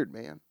weird,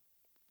 man.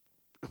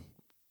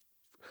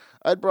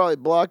 I'd probably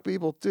block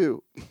people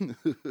too.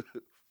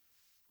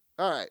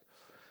 All right.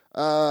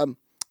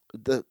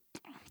 The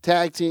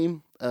tag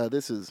team.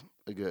 This is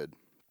a good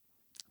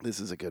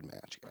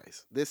match,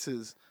 guys.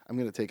 I'm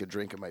going to take a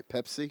drink of my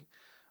Pepsi.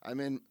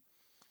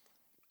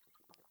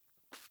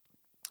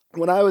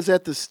 When I was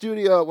at the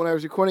studio, when I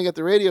was recording at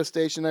the radio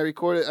station, I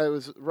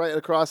was right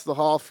across the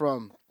hall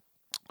from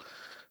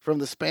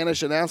the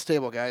Spanish announce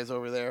table guys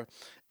over there.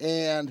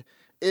 And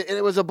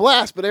it was a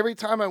blast, but every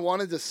time I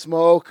wanted to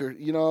smoke or,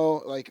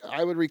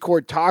 I would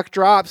record Talk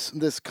Drops,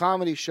 this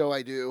comedy show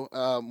I do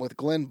with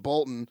Glenn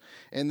Bolton,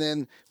 and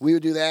then we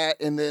would do that,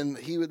 and then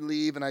he would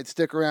leave, and I'd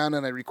stick around,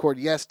 and I'd record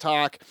Yes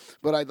Talk,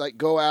 but I'd,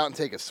 go out and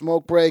take a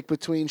smoke break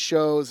between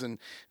shows, and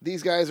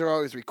these guys are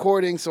always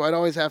recording, so I'd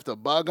always have to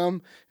bug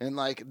them, and,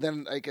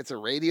 then it's a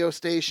radio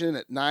station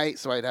at night,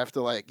 so I'd have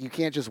to, you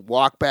can't just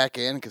walk back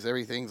in because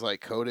everything's,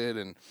 coded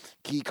and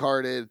key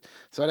carded,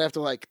 so I'd have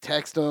to,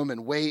 text them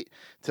and wait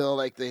till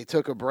they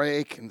took a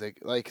break, and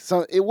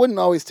it wouldn't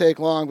always take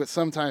long, but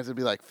sometimes it'd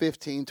be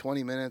 15,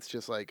 20 minutes,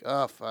 just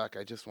oh fuck,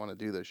 I just want to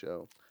do the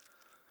show.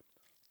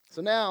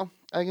 So now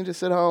I can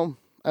just sit home.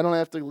 I don't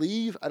have to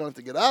leave. I don't have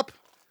to get up.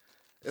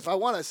 If I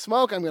want to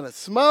smoke, I'm going to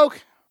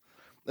smoke.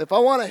 If I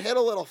want to hit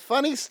a little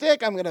funny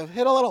stick, I'm going to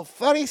hit a little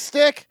funny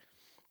stick.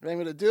 And I'm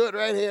going to do it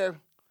right here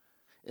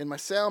in my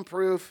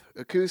soundproof,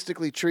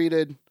 acoustically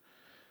treated,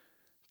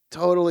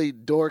 totally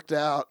dorked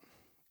out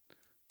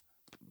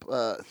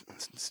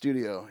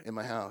studio in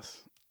my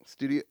house.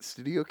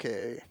 Studio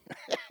K.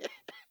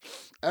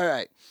 All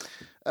right.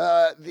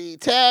 The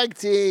tag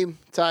team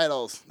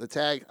titles.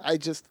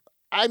 Because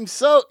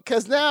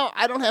now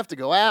I don't have to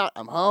go out.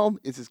 I'm home.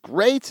 This is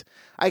great.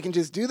 I can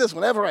just do this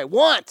whenever I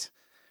want.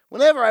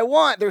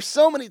 There's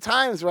so many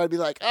times where I'd be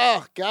like,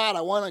 oh, God,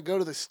 I want to go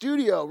to the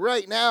studio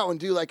right now and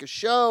do a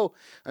show.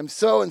 I'm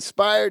so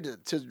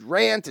inspired to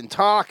rant and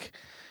talk.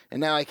 And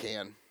now I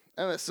can.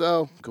 And it's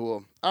so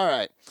cool. All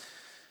right.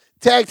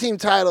 Tag team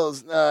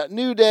titles,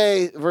 New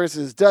Day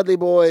versus Dudley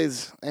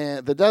Boys.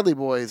 And the Dudley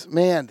Boys,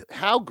 man,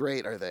 how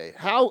great are they?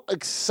 How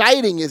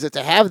exciting is it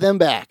to have them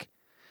back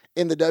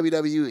in the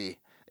WWE?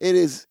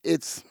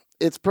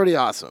 It's pretty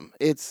awesome.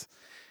 It's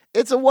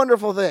a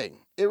wonderful thing.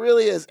 It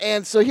really is.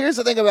 And so here's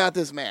the thing about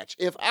this match.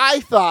 If I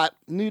thought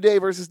New Day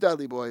versus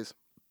Dudley Boys,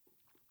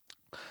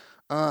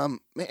 and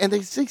they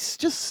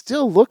just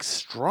still look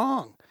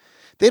strong.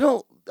 I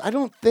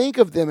don't think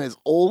of them as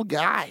old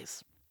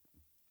guys.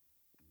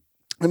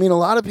 I mean, a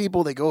lot of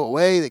people, they go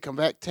away, they come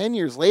back 10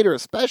 years later,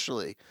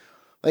 especially.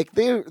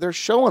 They're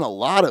showing a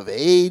lot of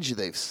age.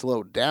 They've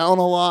slowed down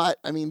a lot.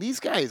 I mean,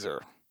 these guys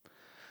are,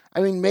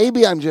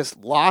 maybe I'm just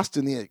lost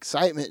in the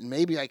excitement, and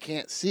maybe I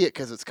can't see it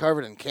because it's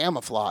covered in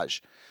camouflage.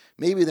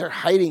 Maybe they're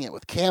hiding it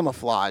with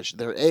camouflage,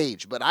 their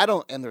age,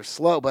 and they're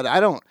slow,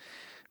 but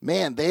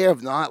man, they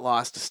have not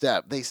lost a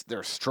step.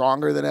 They're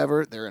stronger than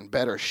ever. They're in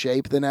better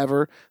shape than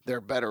ever.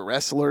 They're better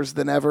wrestlers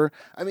than ever.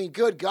 I mean,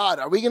 good God,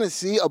 are we going to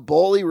see a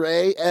Bully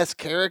Ray-esque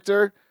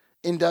character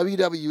in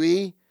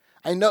WWE?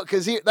 I know,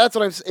 because that's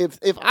what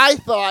if I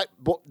thought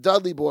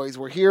Dudley Boys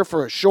were here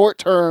for a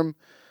short-term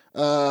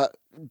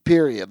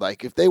period,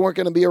 if they weren't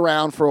going to be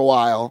around for a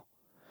while,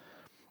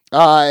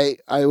 I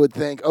would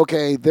think,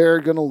 okay, they're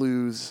going to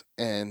lose,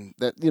 and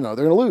that, they're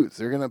going to lose.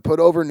 They're going to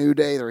put over New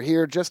Day. They're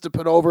here just to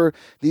put over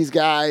these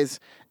guys,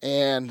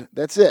 and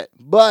that's it.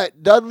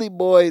 But Dudley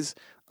Boys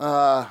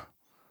from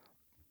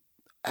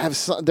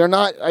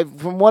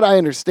what I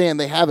understand,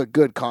 they have a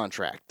good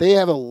contract. They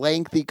have a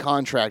lengthy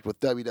contract with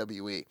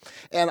WWE.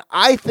 And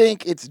I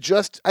think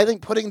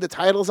putting the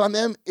titles on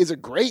them is a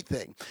great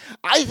thing.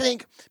 I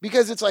think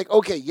because it's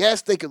okay,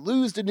 yes, they could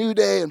lose to New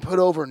Day and put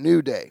over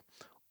New Day.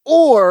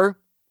 Or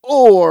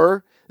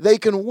they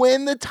can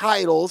win the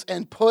titles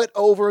and put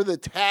over the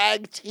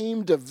tag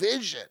team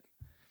division.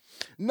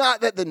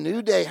 Not that the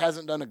New Day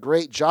hasn't done a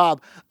great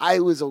job. I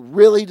was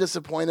really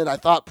disappointed. I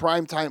thought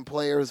Primetime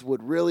Players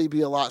would really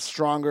be a lot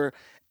stronger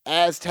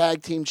as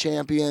tag team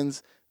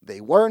champions. They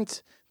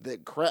weren't. The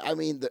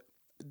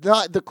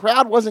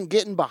crowd wasn't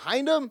getting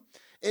behind them.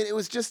 And it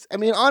was just,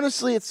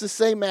 honestly, it's the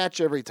same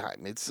match every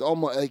time. It's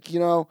almost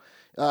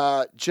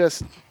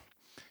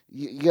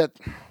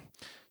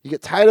you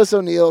get Titus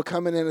O'Neil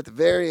coming in at the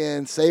very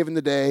end, saving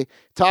the day,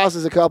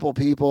 tosses a couple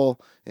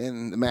people,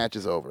 and the match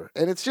is over.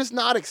 And it's just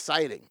not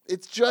exciting.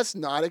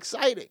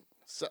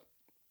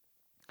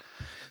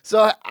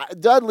 So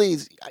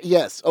Dudley's,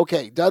 yes,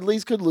 okay,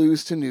 Dudley's could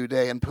lose to New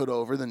Day and put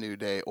over the New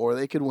Day, or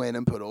they could win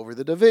and put over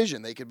the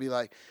division. They could be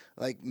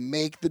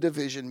make the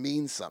division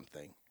mean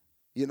something.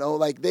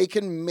 They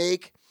can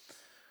make,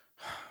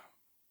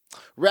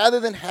 rather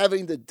than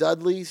having the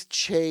Dudleys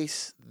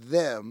chase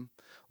them,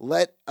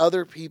 let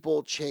other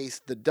people chase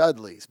the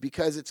Dudleys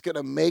because it's going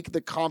to make the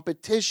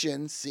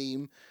competition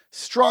seem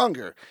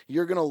stronger.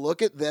 You're going to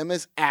look at them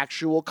as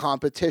actual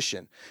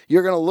competition.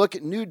 You're going to look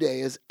at New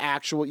Day as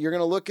actual. You're going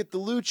to look at the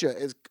Lucha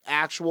as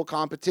actual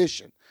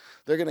competition.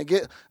 They're going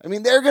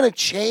to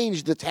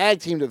change the tag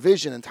team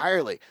division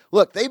entirely.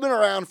 Look, they've been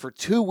around for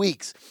 2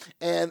 weeks,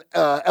 and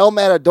El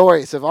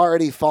Matadores have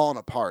already fallen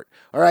apart,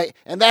 all right?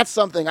 And that's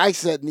something I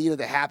said needed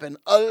to happen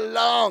a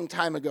long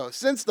time ago.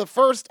 Since the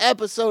first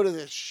episode of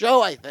this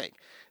show, I think.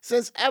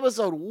 Since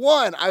episode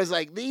 1, I was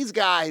like, these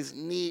guys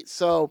need...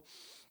 So,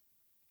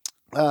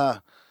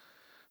 I'm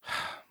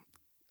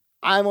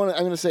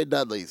going to say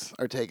Dudleys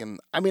are taking...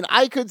 I mean,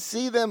 I could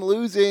see them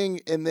losing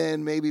and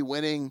then maybe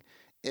winning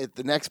at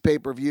the next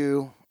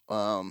pay-per-view,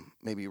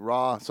 maybe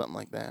Raw, something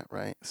like that,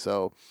 right?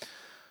 So,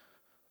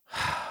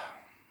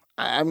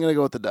 I'm going to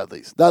go with the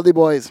Dudleys. Dudley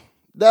boys.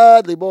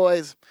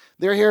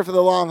 They're here for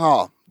the long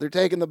haul. They're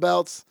taking the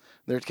belts.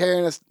 They're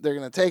carrying us. They're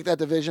going to take that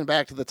division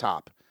back to the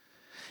top.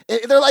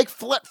 They're like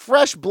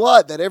fresh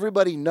blood that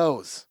everybody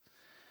knows.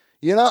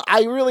 You know,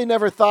 I really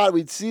never thought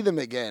we'd see them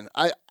again.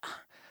 I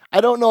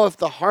don't know if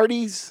the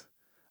Hardys...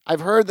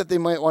 I've heard that they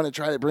might want to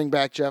try to bring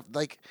back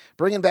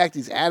bringing back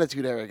these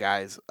Attitude Era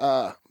guys.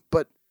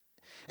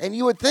 And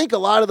you would think a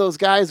lot of those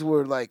guys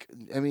were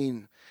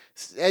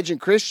Edge and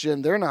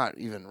Christian, they're not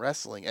even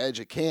wrestling.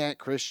 Edge can't,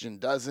 Christian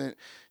doesn't.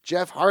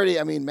 Jeff Hardy,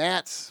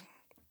 Matt's.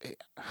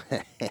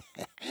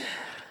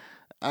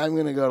 I'm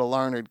going to go to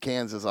Larned,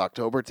 Kansas,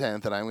 October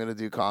 10th, and I'm going to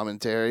do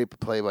commentary,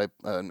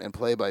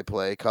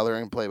 play-by-play, color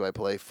and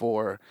play-by-play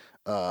for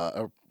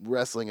a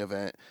wrestling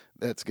event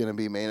that's going to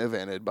be main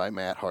evented by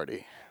Matt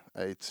Hardy.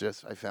 I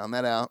found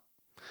that out,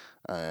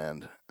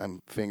 and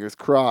I'm fingers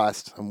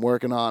crossed. I'm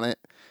working on it.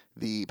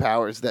 The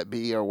powers that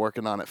be are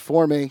working on it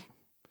for me.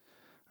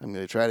 I'm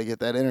going to try to get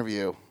that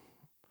interview.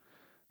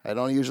 I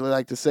don't usually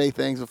like to say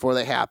things before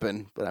they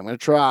happen, but I'm going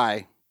to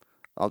try.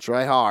 I'll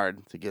try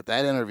hard to get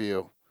that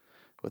interview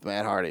with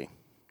Matt Hardy.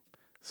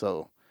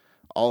 So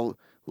I'll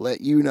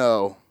let you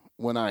know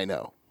when I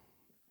know.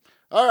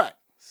 All right,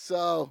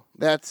 so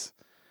that's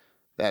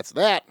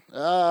that.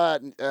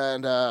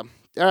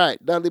 All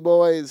right, Dudley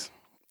boys.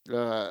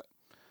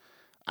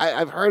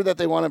 I've heard that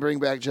they want to bring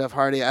back Jeff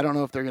Hardy. I don't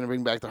know if they're going to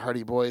bring back the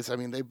Hardy Boys. I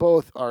mean, they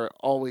both are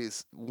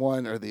always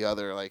one or the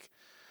other.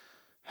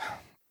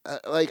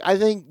 I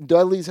think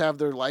Dudleys have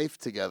their life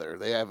together.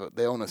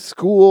 They own a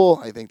school.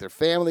 I think they're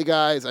family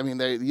guys. I mean,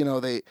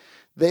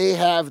 they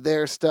have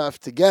their stuff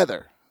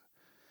together.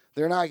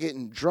 They're not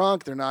getting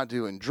drunk. They're not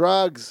doing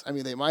drugs. I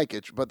mean, they might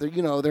get, but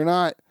they're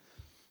not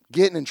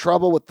getting in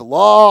trouble with the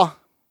law.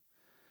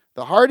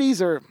 The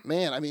Hardys are,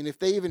 if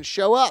they even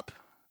show up,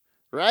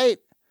 right?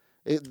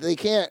 They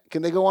can't.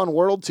 Can they go on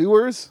world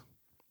tours?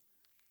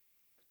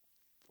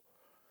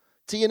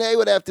 TNA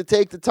would have to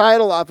take the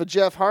title off of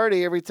Jeff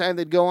Hardy every time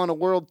they'd go on a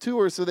world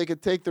tour so they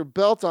could take their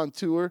belt on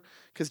tour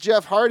because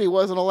Jeff Hardy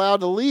wasn't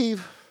allowed to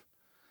leave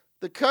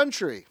the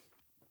country.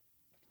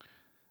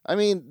 I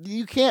mean,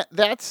 you can't.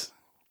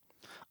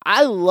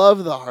 I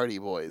love the Hardy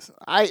Boys.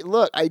 I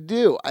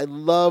do. I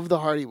love the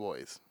Hardy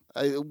Boys.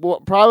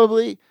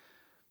 Probably...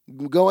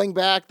 Going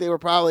back, they were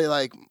probably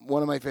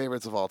one of my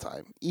favorites of all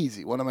time.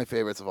 Easy, one of my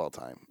favorites of all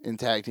time in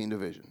tag team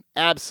division.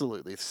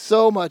 Absolutely.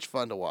 So much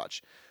fun to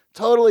watch.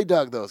 Totally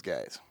dug those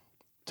guys.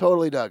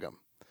 Totally dug them.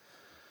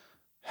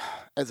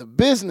 As a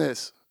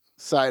business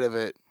side of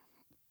it,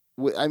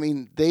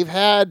 they've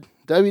had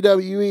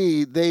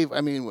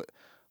WWE,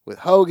 with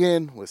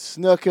Hogan, with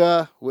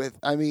Snuka,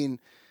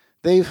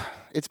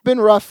 it's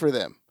been rough for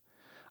them.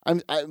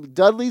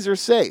 Dudleys are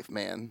safe,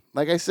 man.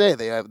 Like I say,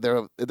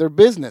 they're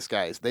business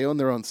guys. They own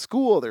their own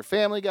school. They're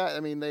family guys.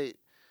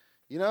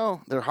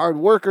 They're hard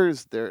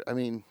workers. Not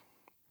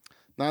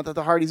that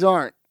the Hardys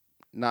aren't.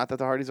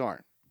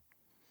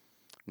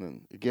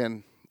 And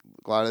again,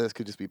 a lot of this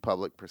could just be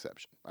public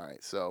perception. All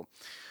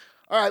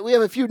right, we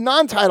have a few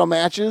non-title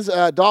matches.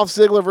 Dolph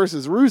Ziggler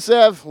versus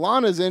Rusev.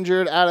 Lana's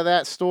injured out of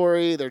that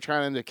story. They're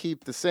trying to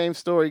keep the same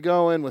story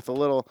going with a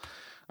little...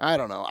 I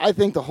don't know. I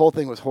think the whole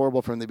thing was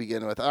horrible from the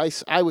beginning with. I'm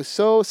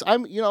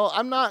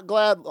not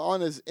glad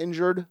Lana's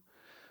injured,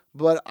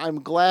 but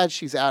I'm glad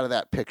she's out of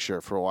that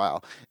picture for a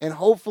while. And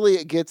hopefully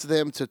it gets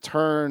them to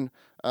turn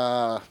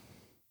away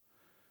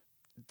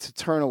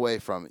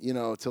from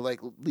it, to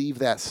leave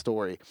that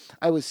story.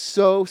 I was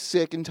so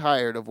sick and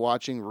tired of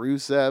watching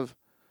Rusev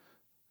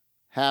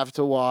have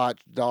to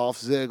watch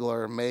Dolph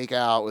Ziggler make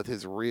out with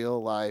his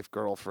real life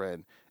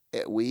girlfriend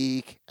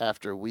week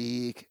after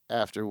week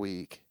after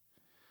week.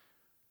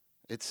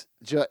 It's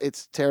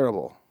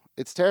terrible.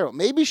 It's terrible.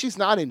 Maybe she's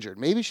not injured.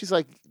 Maybe she's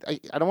like,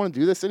 I don't want to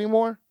do this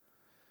anymore.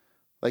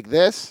 Like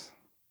this.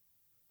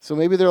 So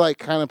maybe they're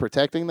kind of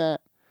protecting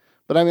that.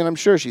 But I'm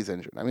sure she's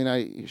injured.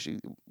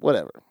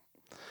 Whatever.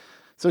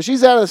 So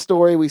she's out of the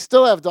story. We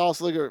still have Dolph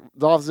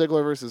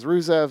Ziggler versus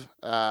Rusev.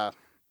 I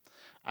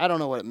don't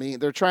know what it means.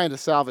 They're trying to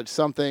salvage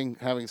something.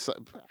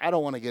 I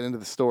don't want to get into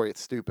the story.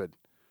 It's stupid.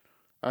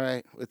 All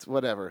right, it's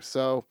whatever.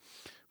 So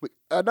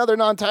another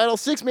non-title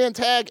 6-man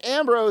tag: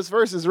 Ambrose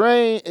versus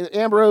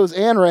Ambrose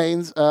and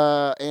Reigns,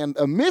 and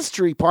a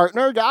mystery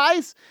partner,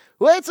 guys.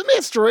 Well, it's a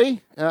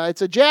mystery.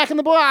 It's a Jack in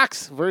the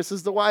Box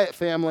versus the Wyatt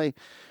family.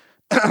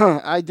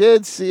 I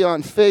did see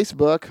on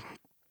Facebook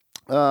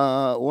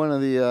one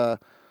of the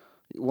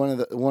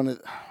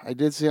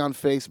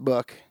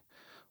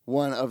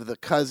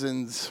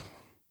cousins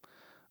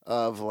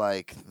of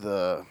like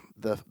the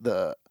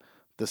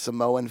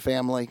Samoan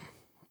family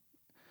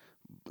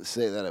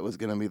say that it was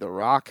going to be The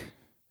Rock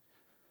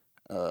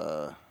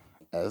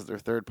as their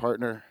third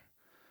partner.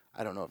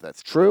 I don't know if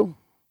that's true.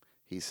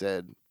 He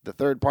said the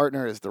third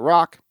partner is The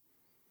Rock.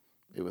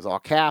 It was all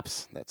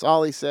caps. That's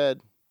all he said.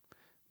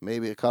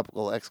 Maybe a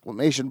couple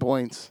exclamation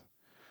points.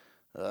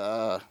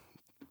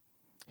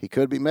 He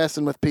could be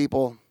messing with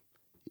people.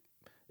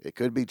 It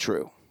could be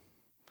true.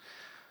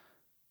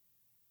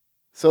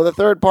 So the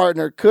third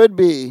partner could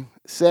be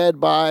said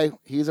by,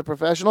 he's a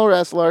professional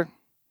wrestler.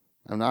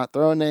 I'm not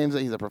throwing names.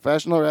 He's a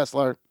professional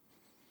wrestler.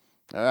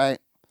 All right.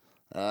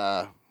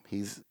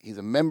 He's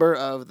a member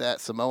of that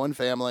Samoan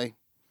family.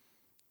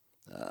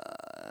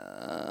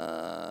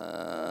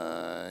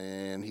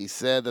 And he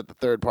said that the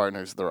third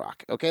partner is The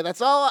Rock. Okay,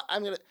 that's all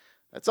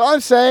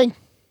I'm saying.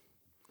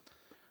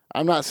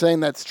 I'm not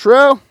saying that's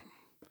true.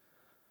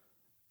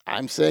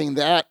 I'm saying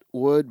that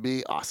would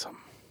be awesome.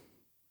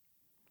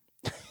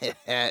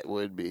 That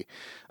would be.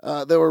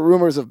 There were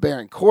rumors of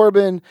Baron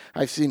Corbin.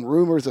 I've seen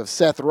rumors of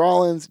Seth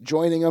Rollins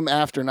joining him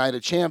after Night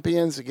of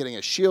Champions, getting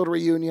a Shield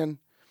reunion.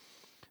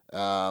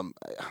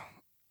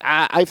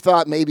 I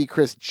thought maybe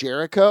Chris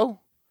Jericho.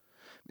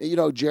 You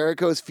know,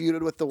 Jericho's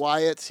feuded with the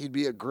Wyatts. He'd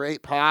be a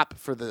great pop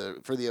for the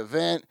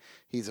event.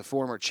 He's a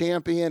former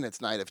champion. It's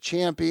Night of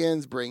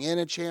Champions. Bring in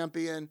a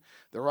champion.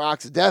 The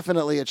Rock's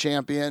definitely a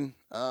champion.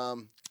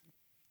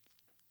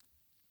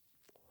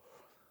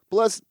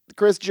 Plus,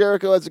 Chris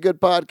Jericho has a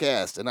good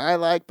podcast, and I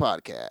like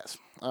podcasts.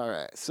 All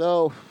right,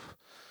 so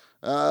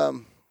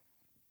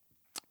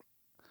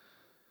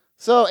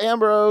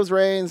Ambrose,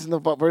 Reigns, and the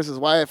versus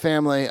Wyatt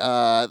family.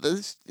 I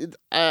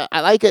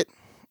like it.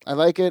 I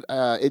like it.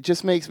 It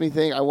just makes me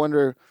think.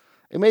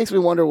 It makes me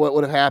wonder what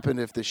would have happened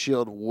if the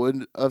Shield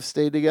would have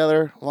stayed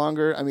together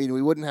longer. I mean,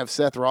 we wouldn't have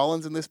Seth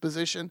Rollins in this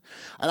position,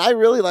 and I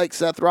really like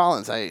Seth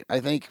Rollins. I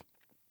think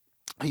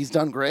he's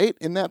done great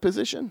in that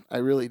position. I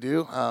really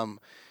do.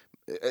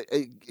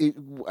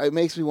 It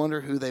makes me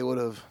wonder who they would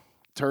have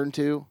turned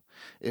to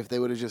if they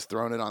would have just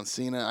thrown it on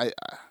Cena.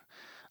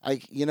 I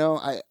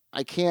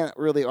can't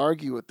really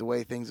argue with the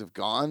way things have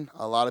gone.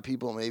 A lot of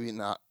people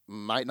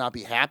might not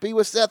be happy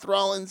with Seth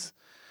Rollins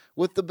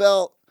with the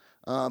belt,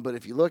 but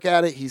if you look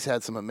at it, he's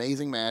had some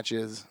amazing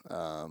matches.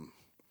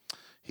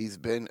 He's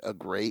been a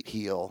great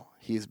heel.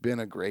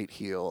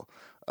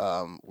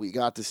 We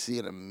got to see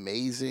an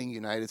amazing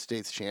United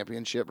States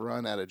Championship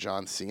run out of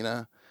John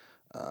Cena.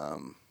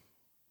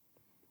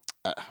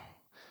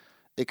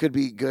 It could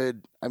be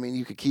good. I mean,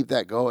 you could keep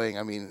that going.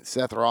 I mean,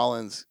 Seth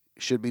Rollins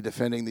should be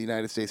defending the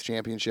United States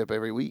Championship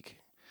every week.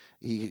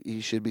 He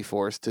should be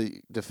forced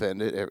to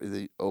defend it,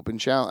 the open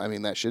challenge. I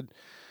mean, that should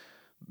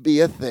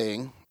be a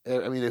thing.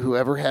 I mean,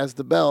 whoever has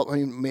the belt, I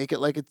mean, make it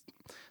like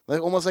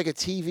almost like a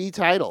TV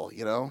title,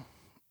 you know?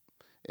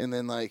 And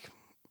then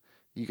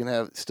you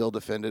can still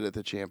defend it at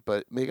the champ,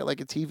 but make it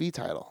like a TV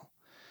title.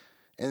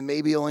 And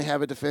maybe only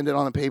have it defended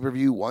on a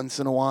pay-per-view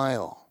once in a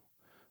while.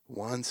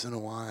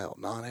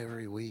 Not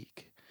every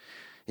week.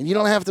 And you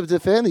don't have to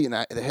defend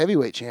the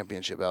heavyweight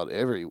championship belt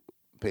every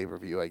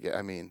pay-per-view.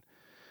 I mean,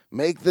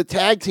 make the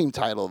tag team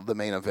title the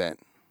main event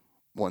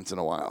once in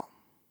a while.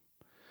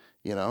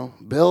 You know,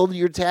 build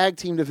your tag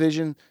team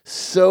division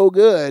so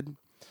good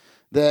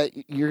that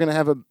you're going to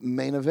have a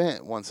main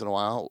event every once in a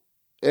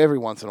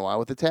while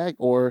with the tag.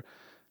 Or,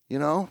 you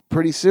know,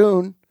 pretty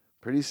soon,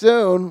 we're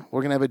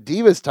going to have a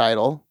Divas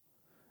title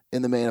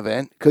in the main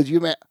event because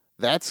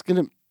that's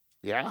going to,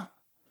 yeah.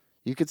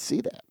 You could see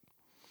that.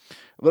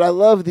 But I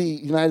love the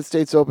United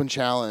States Open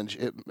Challenge.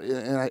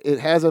 It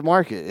has a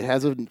market. It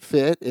has a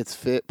fit. It's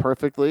fit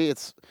perfectly.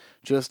 It's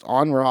just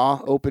on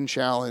Raw, Open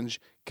Challenge.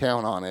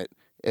 Count on it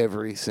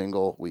every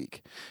single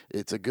week.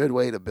 It's a good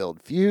way to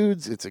build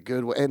feuds. It's a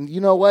good way. And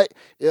you know what?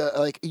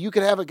 You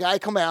could have a guy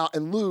come out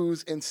and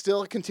lose and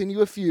still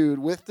continue a feud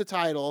with the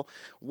title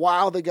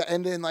while the guy,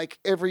 and then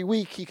every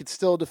week he could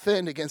still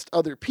defend against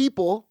other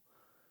people.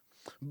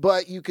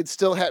 But you could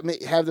still have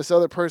this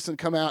other person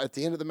come out at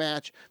the end of the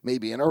match,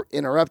 maybe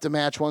interrupt a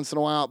match once in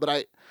a while.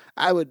 But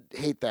I would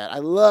hate that. I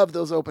love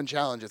those open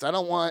challenges. I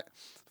don't want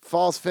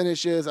false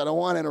finishes. I don't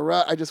want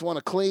interrupt. I just want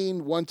a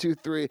clean 1, 2,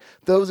 3.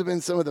 Those have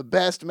been some of the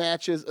best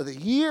matches of the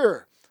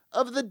year,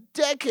 of the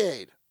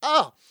decade.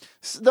 Oh,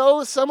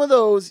 some of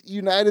those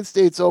United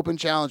States Open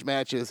Challenge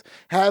matches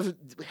have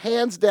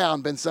hands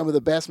down been some of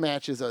the best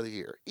matches of the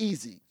year.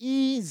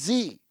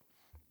 Easy.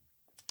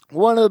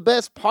 One of the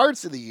best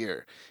parts of the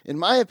year, in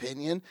my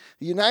opinion.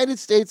 The United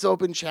States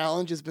Open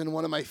Challenge has been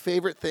one of my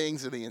favorite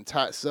things of the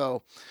entire.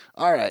 So,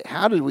 all right,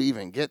 how did we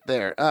even get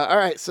there? All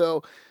right,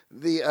 so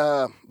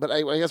But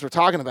I guess we're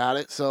talking about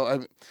it.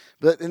 So,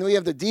 but then we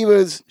have the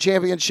Divas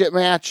Championship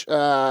match,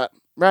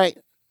 right?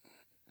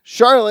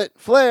 Charlotte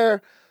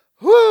Flair,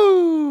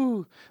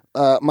 woo!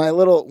 My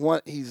little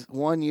one, he's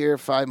 1 year,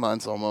 5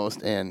 months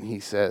almost, and he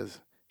says,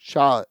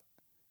 Charlotte.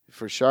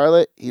 For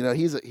Charlotte, you know,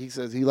 he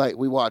says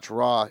we watch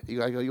Raw.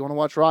 I go, you want to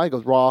watch Raw? He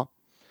goes, Raw.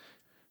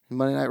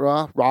 Monday Night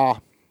Raw? Raw.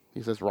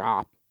 He says,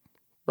 Raw.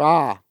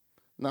 Raw.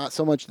 Not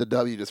so much the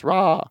W, just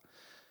Raw.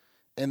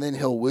 And then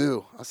he'll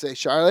woo. I'll say,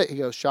 Charlotte. He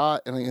goes,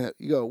 shot. And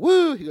you go,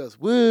 woo. He goes,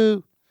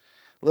 woo.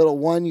 Little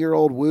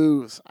 1-year-old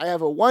woos. I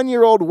have a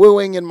 1-year-old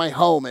wooing in my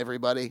home,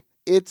 everybody.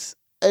 It's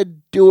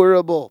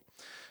adorable.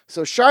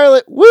 So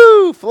Charlotte,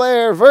 woo,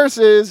 Flair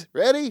versus,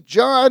 ready?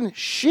 John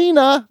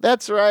Cena.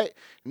 That's right.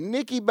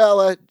 Nikki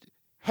Bella,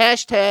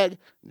 hashtag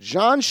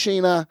John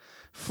Cena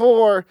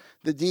for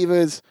the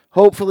Divas,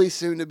 hopefully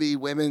soon to be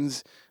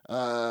women's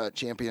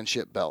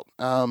championship belt.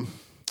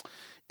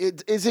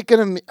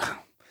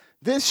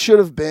 This should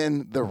have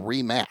been the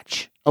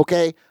rematch,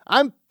 okay?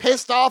 I'm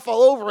pissed off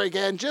all over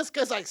again just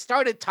because I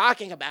started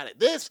talking about it.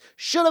 This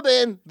should have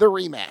been the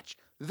rematch.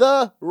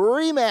 The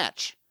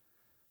rematch.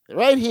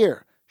 Right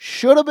here.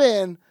 Should have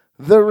been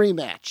the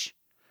rematch.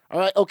 All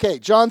right, okay,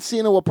 John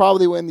Cena will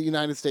probably win the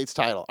United States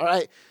title. All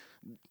right.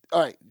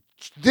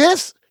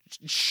 This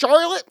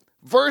Charlotte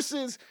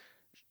versus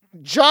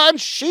John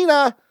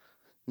Cena,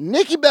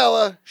 Nikki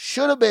Bella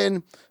should have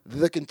been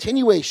the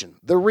continuation,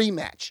 the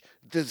rematch.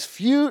 This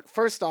feud,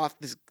 first off,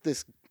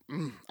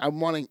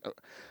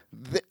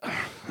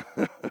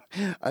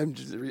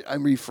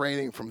 I'm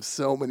refraining from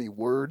so many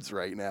words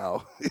right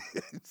now.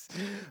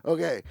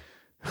 Okay,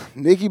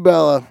 Nikki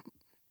Bella,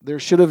 there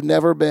should have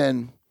never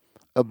been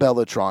a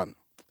Bellatron.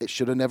 It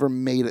should have never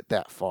made it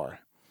that far.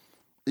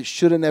 It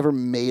should have never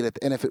made it.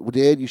 And if it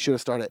did, you should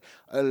have started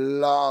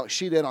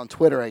she did on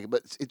Twitter,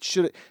 but it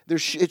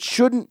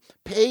shouldn't,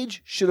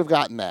 Paige should have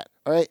gotten that.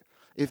 All right.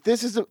 If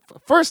this is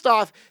first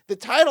off, the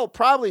title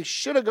probably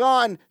should have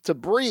gone to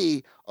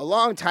Brie a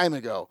long time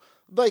ago.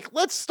 Like,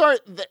 let's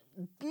start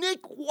Nick,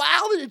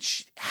 how did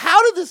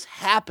this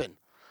happen?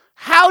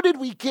 How did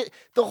we get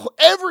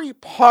every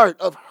part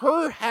of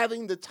her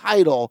having the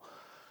title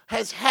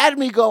has had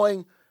me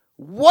going,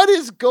 what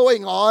is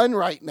going on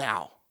right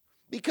now?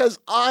 Because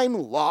I'm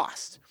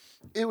lost.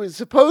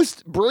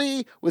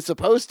 Brie was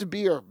supposed to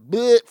be her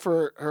bit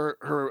for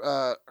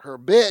her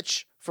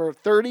bitch for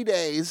 30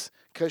 days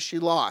because she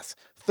lost.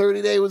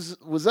 30 days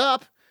was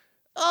up.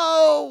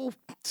 Oh,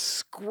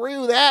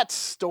 screw that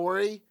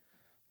story.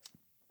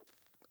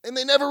 And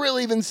they never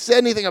really even said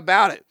anything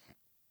about it.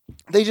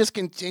 They just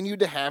continued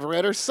to have her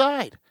at her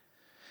side.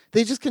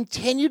 They just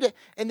continued to,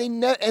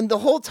 and the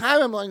whole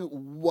time I'm like,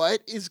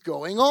 what is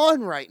going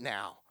on right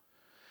now?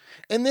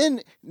 And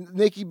then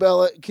Nikki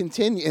Bella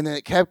continued, and then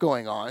it kept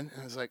going on.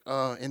 And I was like,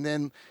 oh. And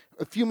then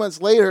a few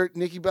months later,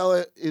 Nikki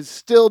Bella is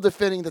still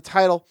defending the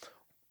title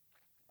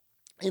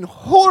in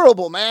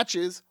horrible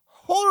matches.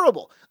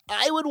 Horrible.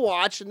 I would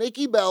watch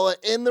Nikki Bella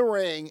in the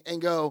ring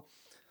and go,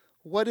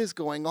 what is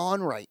going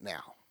on right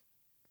now?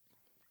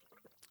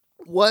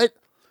 What?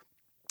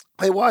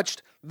 I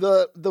watched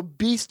the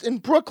Beast in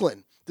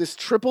Brooklyn, this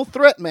triple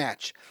threat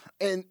match,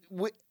 and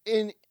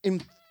in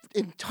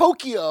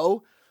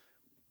Tokyo,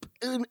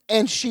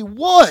 and she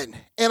won.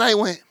 And I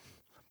went,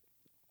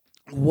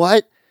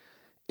 what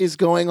is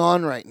going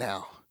on right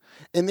now?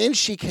 And then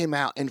she came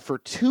out, and for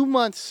 2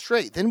 months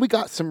straight, then we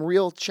got some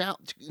real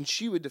challenge, and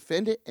she would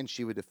defend it, and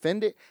she would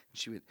defend it,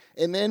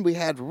 and then we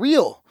had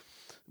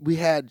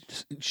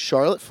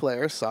Charlotte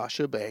Flair,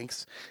 Sasha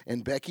Banks,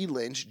 and Becky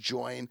Lynch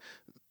join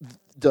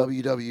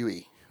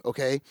WWE,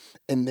 okay?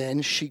 And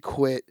then she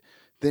quit,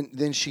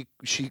 then she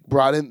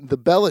brought in the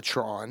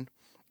Bellatron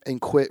and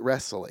quit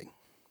wrestling.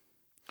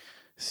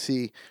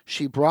 See,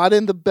 she brought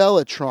in the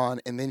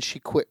Bellatron, and then she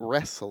quit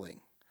wrestling.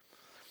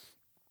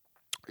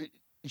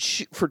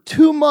 For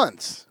 2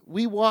 months,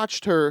 we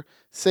watched her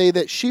say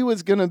that she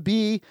was going to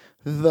be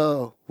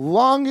the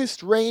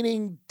longest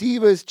reigning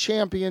Divas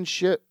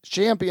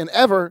champion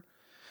ever,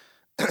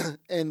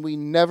 and we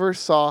never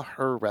saw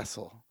her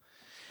wrestle.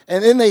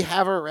 And then they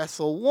have her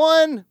wrestle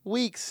 1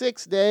 week,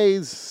 6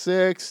 days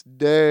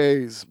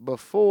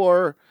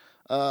before,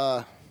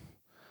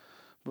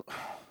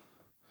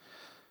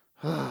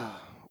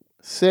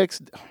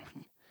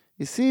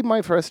 you see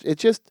my first,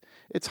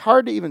 it's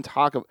hard to even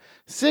talk about.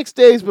 6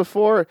 days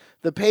before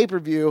the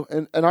pay-per-view,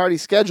 an already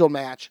scheduled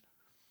match,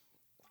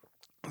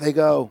 they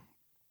go,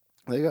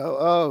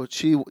 oh,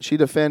 she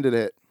defended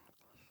it.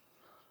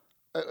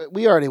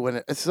 We already win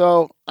it.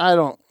 So I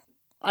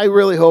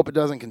really hope it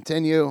doesn't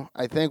continue.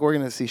 I think we're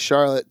going to see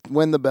Charlotte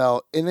win the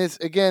belt. And this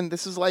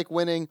is like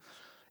winning.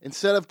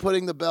 Instead of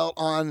putting the belt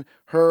on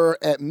her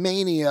at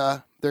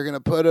Mania, they're going to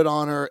put it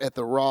on her at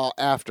the Raw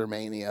after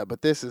Mania.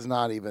 But this is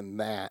not even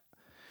that.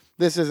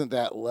 This isn't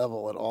that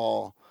level at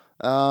all.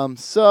 And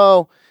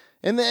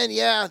then,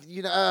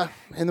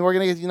 and we're going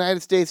to get the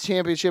United States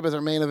Championship as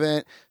our main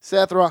event.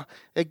 Seth Rollins.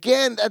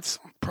 Again, that's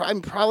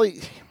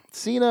probably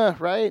Cena,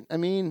 right? I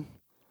mean,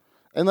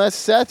 unless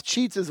Seth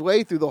cheats his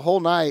way through the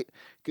whole night,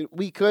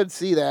 We could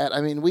see that.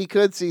 I mean, we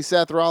could see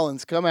Seth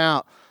Rollins come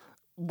out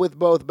with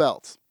both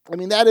belts. I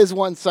mean, that is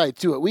one side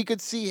to it. We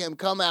could see him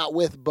come out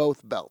with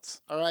both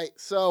belts. All right.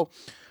 So,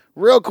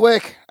 real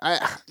quick,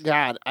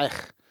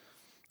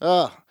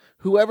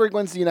 whoever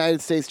wins the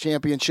United States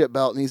Championship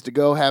belt needs to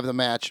go have the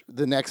match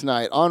the next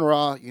night on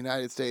Raw.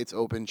 United States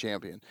Open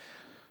Champion.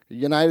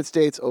 United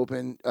States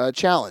Open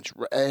Challenge.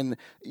 And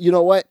you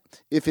know what?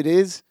 If it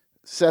is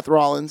Seth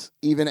Rollins,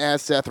 even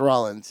as Seth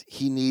Rollins,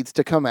 he needs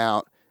to come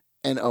out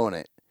and own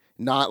it.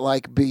 Not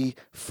like be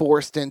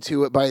forced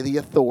into it by the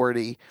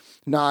authority,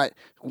 not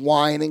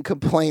whine and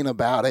complain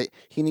about it.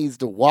 He needs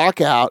to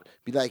walk out,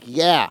 be like,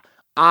 yeah,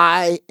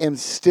 I am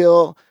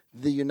still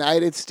the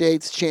United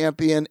States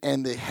champion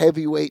and the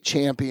heavyweight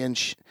champion.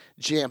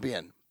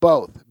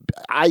 Both.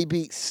 I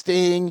beat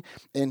Sting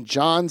and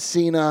John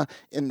Cena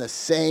in the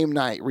same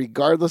night,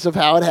 regardless of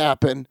how it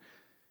happened.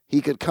 He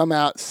could come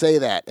out, say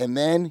that, and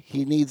then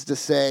he needs to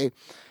say,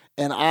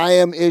 and I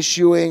am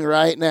issuing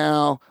right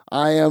now,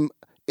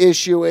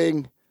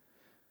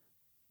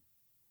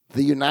 the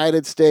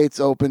United States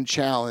Open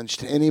Challenge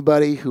to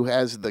anybody who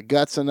has the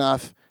guts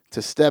enough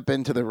to step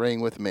into the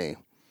ring with me.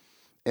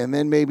 And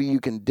then maybe you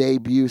can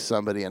debut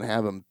somebody and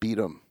have them beat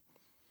them.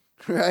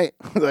 Right?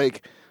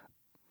 Like,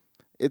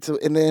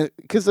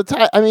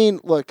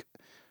 look,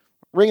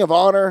 Ring of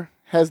Honor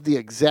has the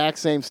exact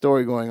same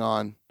story going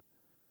on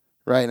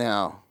right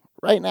now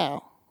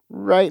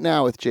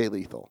with Jay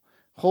Lethal,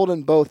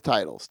 holding both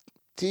titles.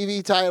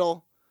 TV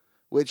title,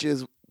 which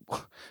is,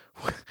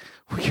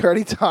 we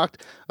already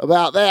talked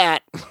about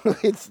that.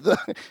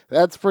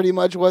 That's pretty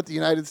much what the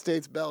United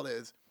States belt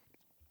is.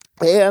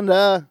 And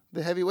the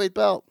heavyweight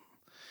belt.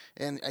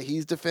 And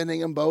he's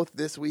defending them both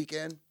this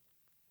weekend.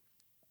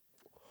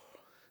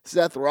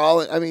 Seth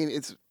Rollins, I mean,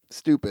 it's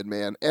stupid,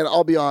 man. And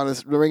I'll be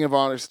honest, the Ring of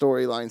Honor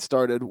storyline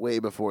started way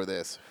before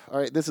this. All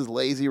right, this is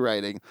lazy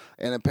writing.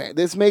 And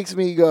this makes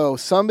me go,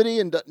 nobody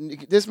in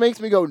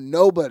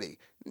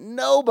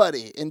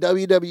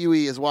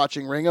WWE is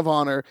watching Ring of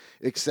Honor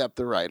except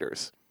the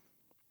writers.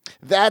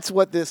 That's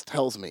what this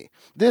tells me.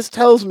 This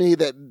tells me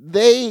that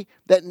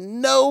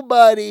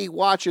nobody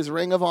watches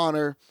Ring of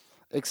Honor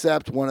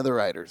except one of the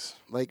writers.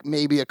 Like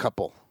maybe a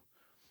couple.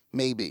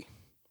 Maybe.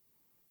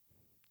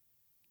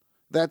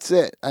 That's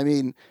it. I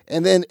mean,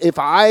 and then if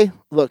I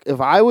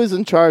was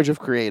in charge of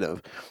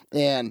creative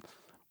and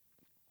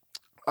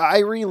I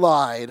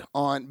relied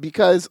on,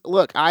 because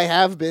look, I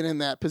have been in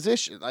that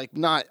position, like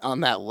not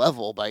on that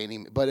level by any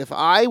means, but if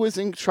I was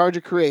in charge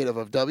of creative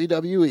of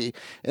WWE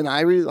and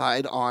I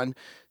relied on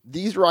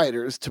these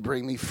writers to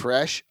bring me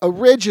fresh,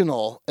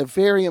 original,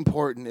 very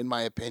important in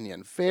my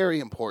opinion, very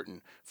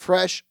important,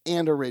 fresh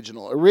and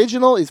original.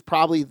 Original is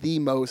probably the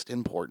most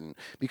important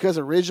because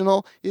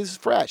original is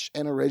fresh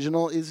and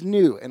original is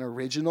new and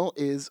original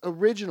is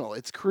original.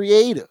 It's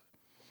creative.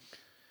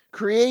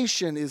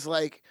 Creation is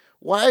like,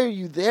 why are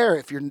you there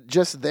if you're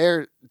just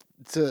there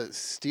to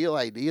steal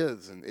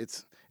ideas? And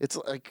it's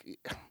like,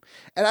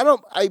 and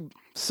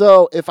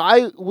so if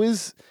I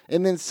was,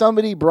 and then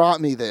somebody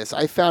brought me this,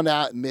 I found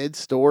out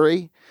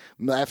mid-story,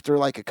 after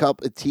like a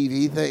couple of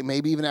TV thing,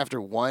 maybe even after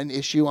one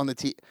issue on the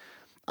TV,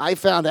 I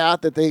found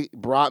out that they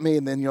brought me,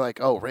 and then you're like,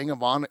 oh, Ring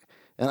of Honor,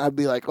 and I'd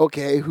be like,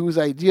 okay, whose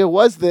idea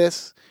was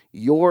this?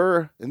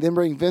 And then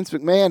bring Vince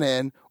McMahon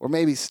in, or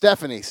maybe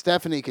Stephanie.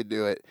 Stephanie could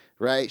do it,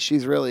 right?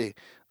 She's really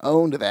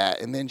owned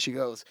that, and then she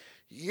goes,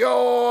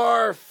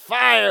 you're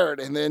fired,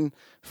 and then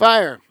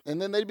fire,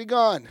 and then they'd be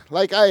gone,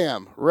 like I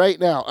am right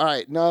now. All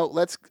right,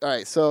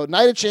 so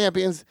Night of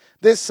Champions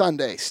this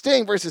Sunday,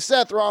 Sting versus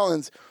Seth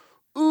Rollins.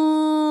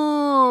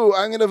 Ooh,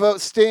 I'm going to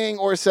vote Sting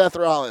or Seth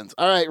Rollins.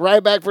 All right,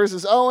 Ryback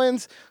versus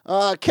Owens,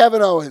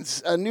 Kevin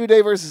Owens, New Day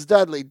versus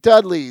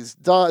Dudley's,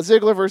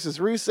 Ziggler versus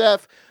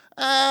Rusev.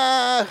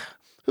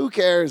 Who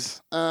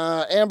cares?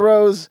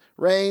 Ambrose,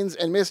 Reigns,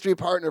 and Mystery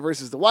Partner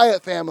versus the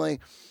Wyatt family.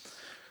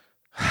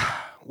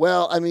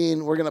 Well, I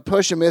mean, we're going to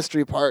push a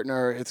mystery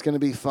partner. It's going to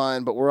be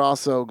fun, but we're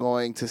also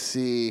going to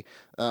see,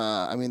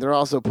 they're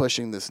also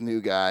pushing this new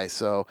guy.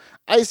 So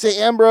I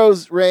say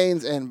Ambrose,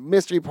 Reigns, and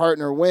mystery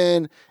partner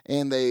win,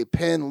 and they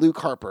pin Luke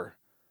Harper.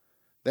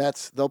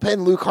 They'll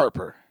pin Luke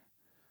Harper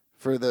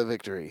for the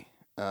victory.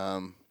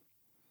 All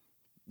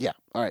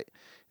right.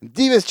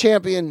 Divas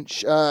champion,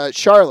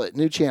 Charlotte,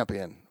 new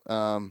champion.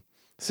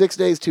 6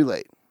 days too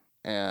late.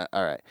 All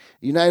right.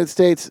 United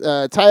States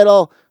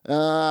title.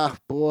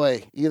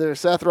 Either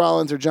Seth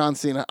Rollins or John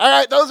Cena. All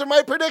right, those are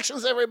my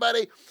predictions,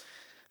 everybody.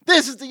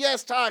 This is the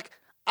Yes Talk.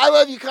 I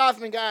love you,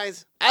 Kaufman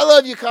guys. I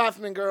love you,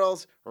 Kaufman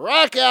girls.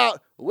 Rock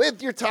out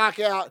with your talk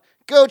out.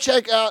 Go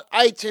check out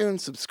iTunes.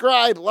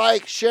 Subscribe,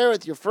 like, share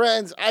with your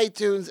friends.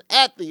 iTunes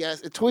at the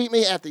Yes. Tweet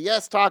me at the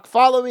Yes Talk.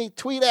 Follow me.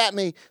 Tweet at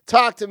me.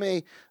 Talk to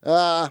me.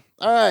 All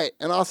right,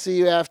 and I'll see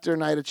you after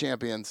Night of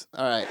Champions.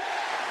 All right.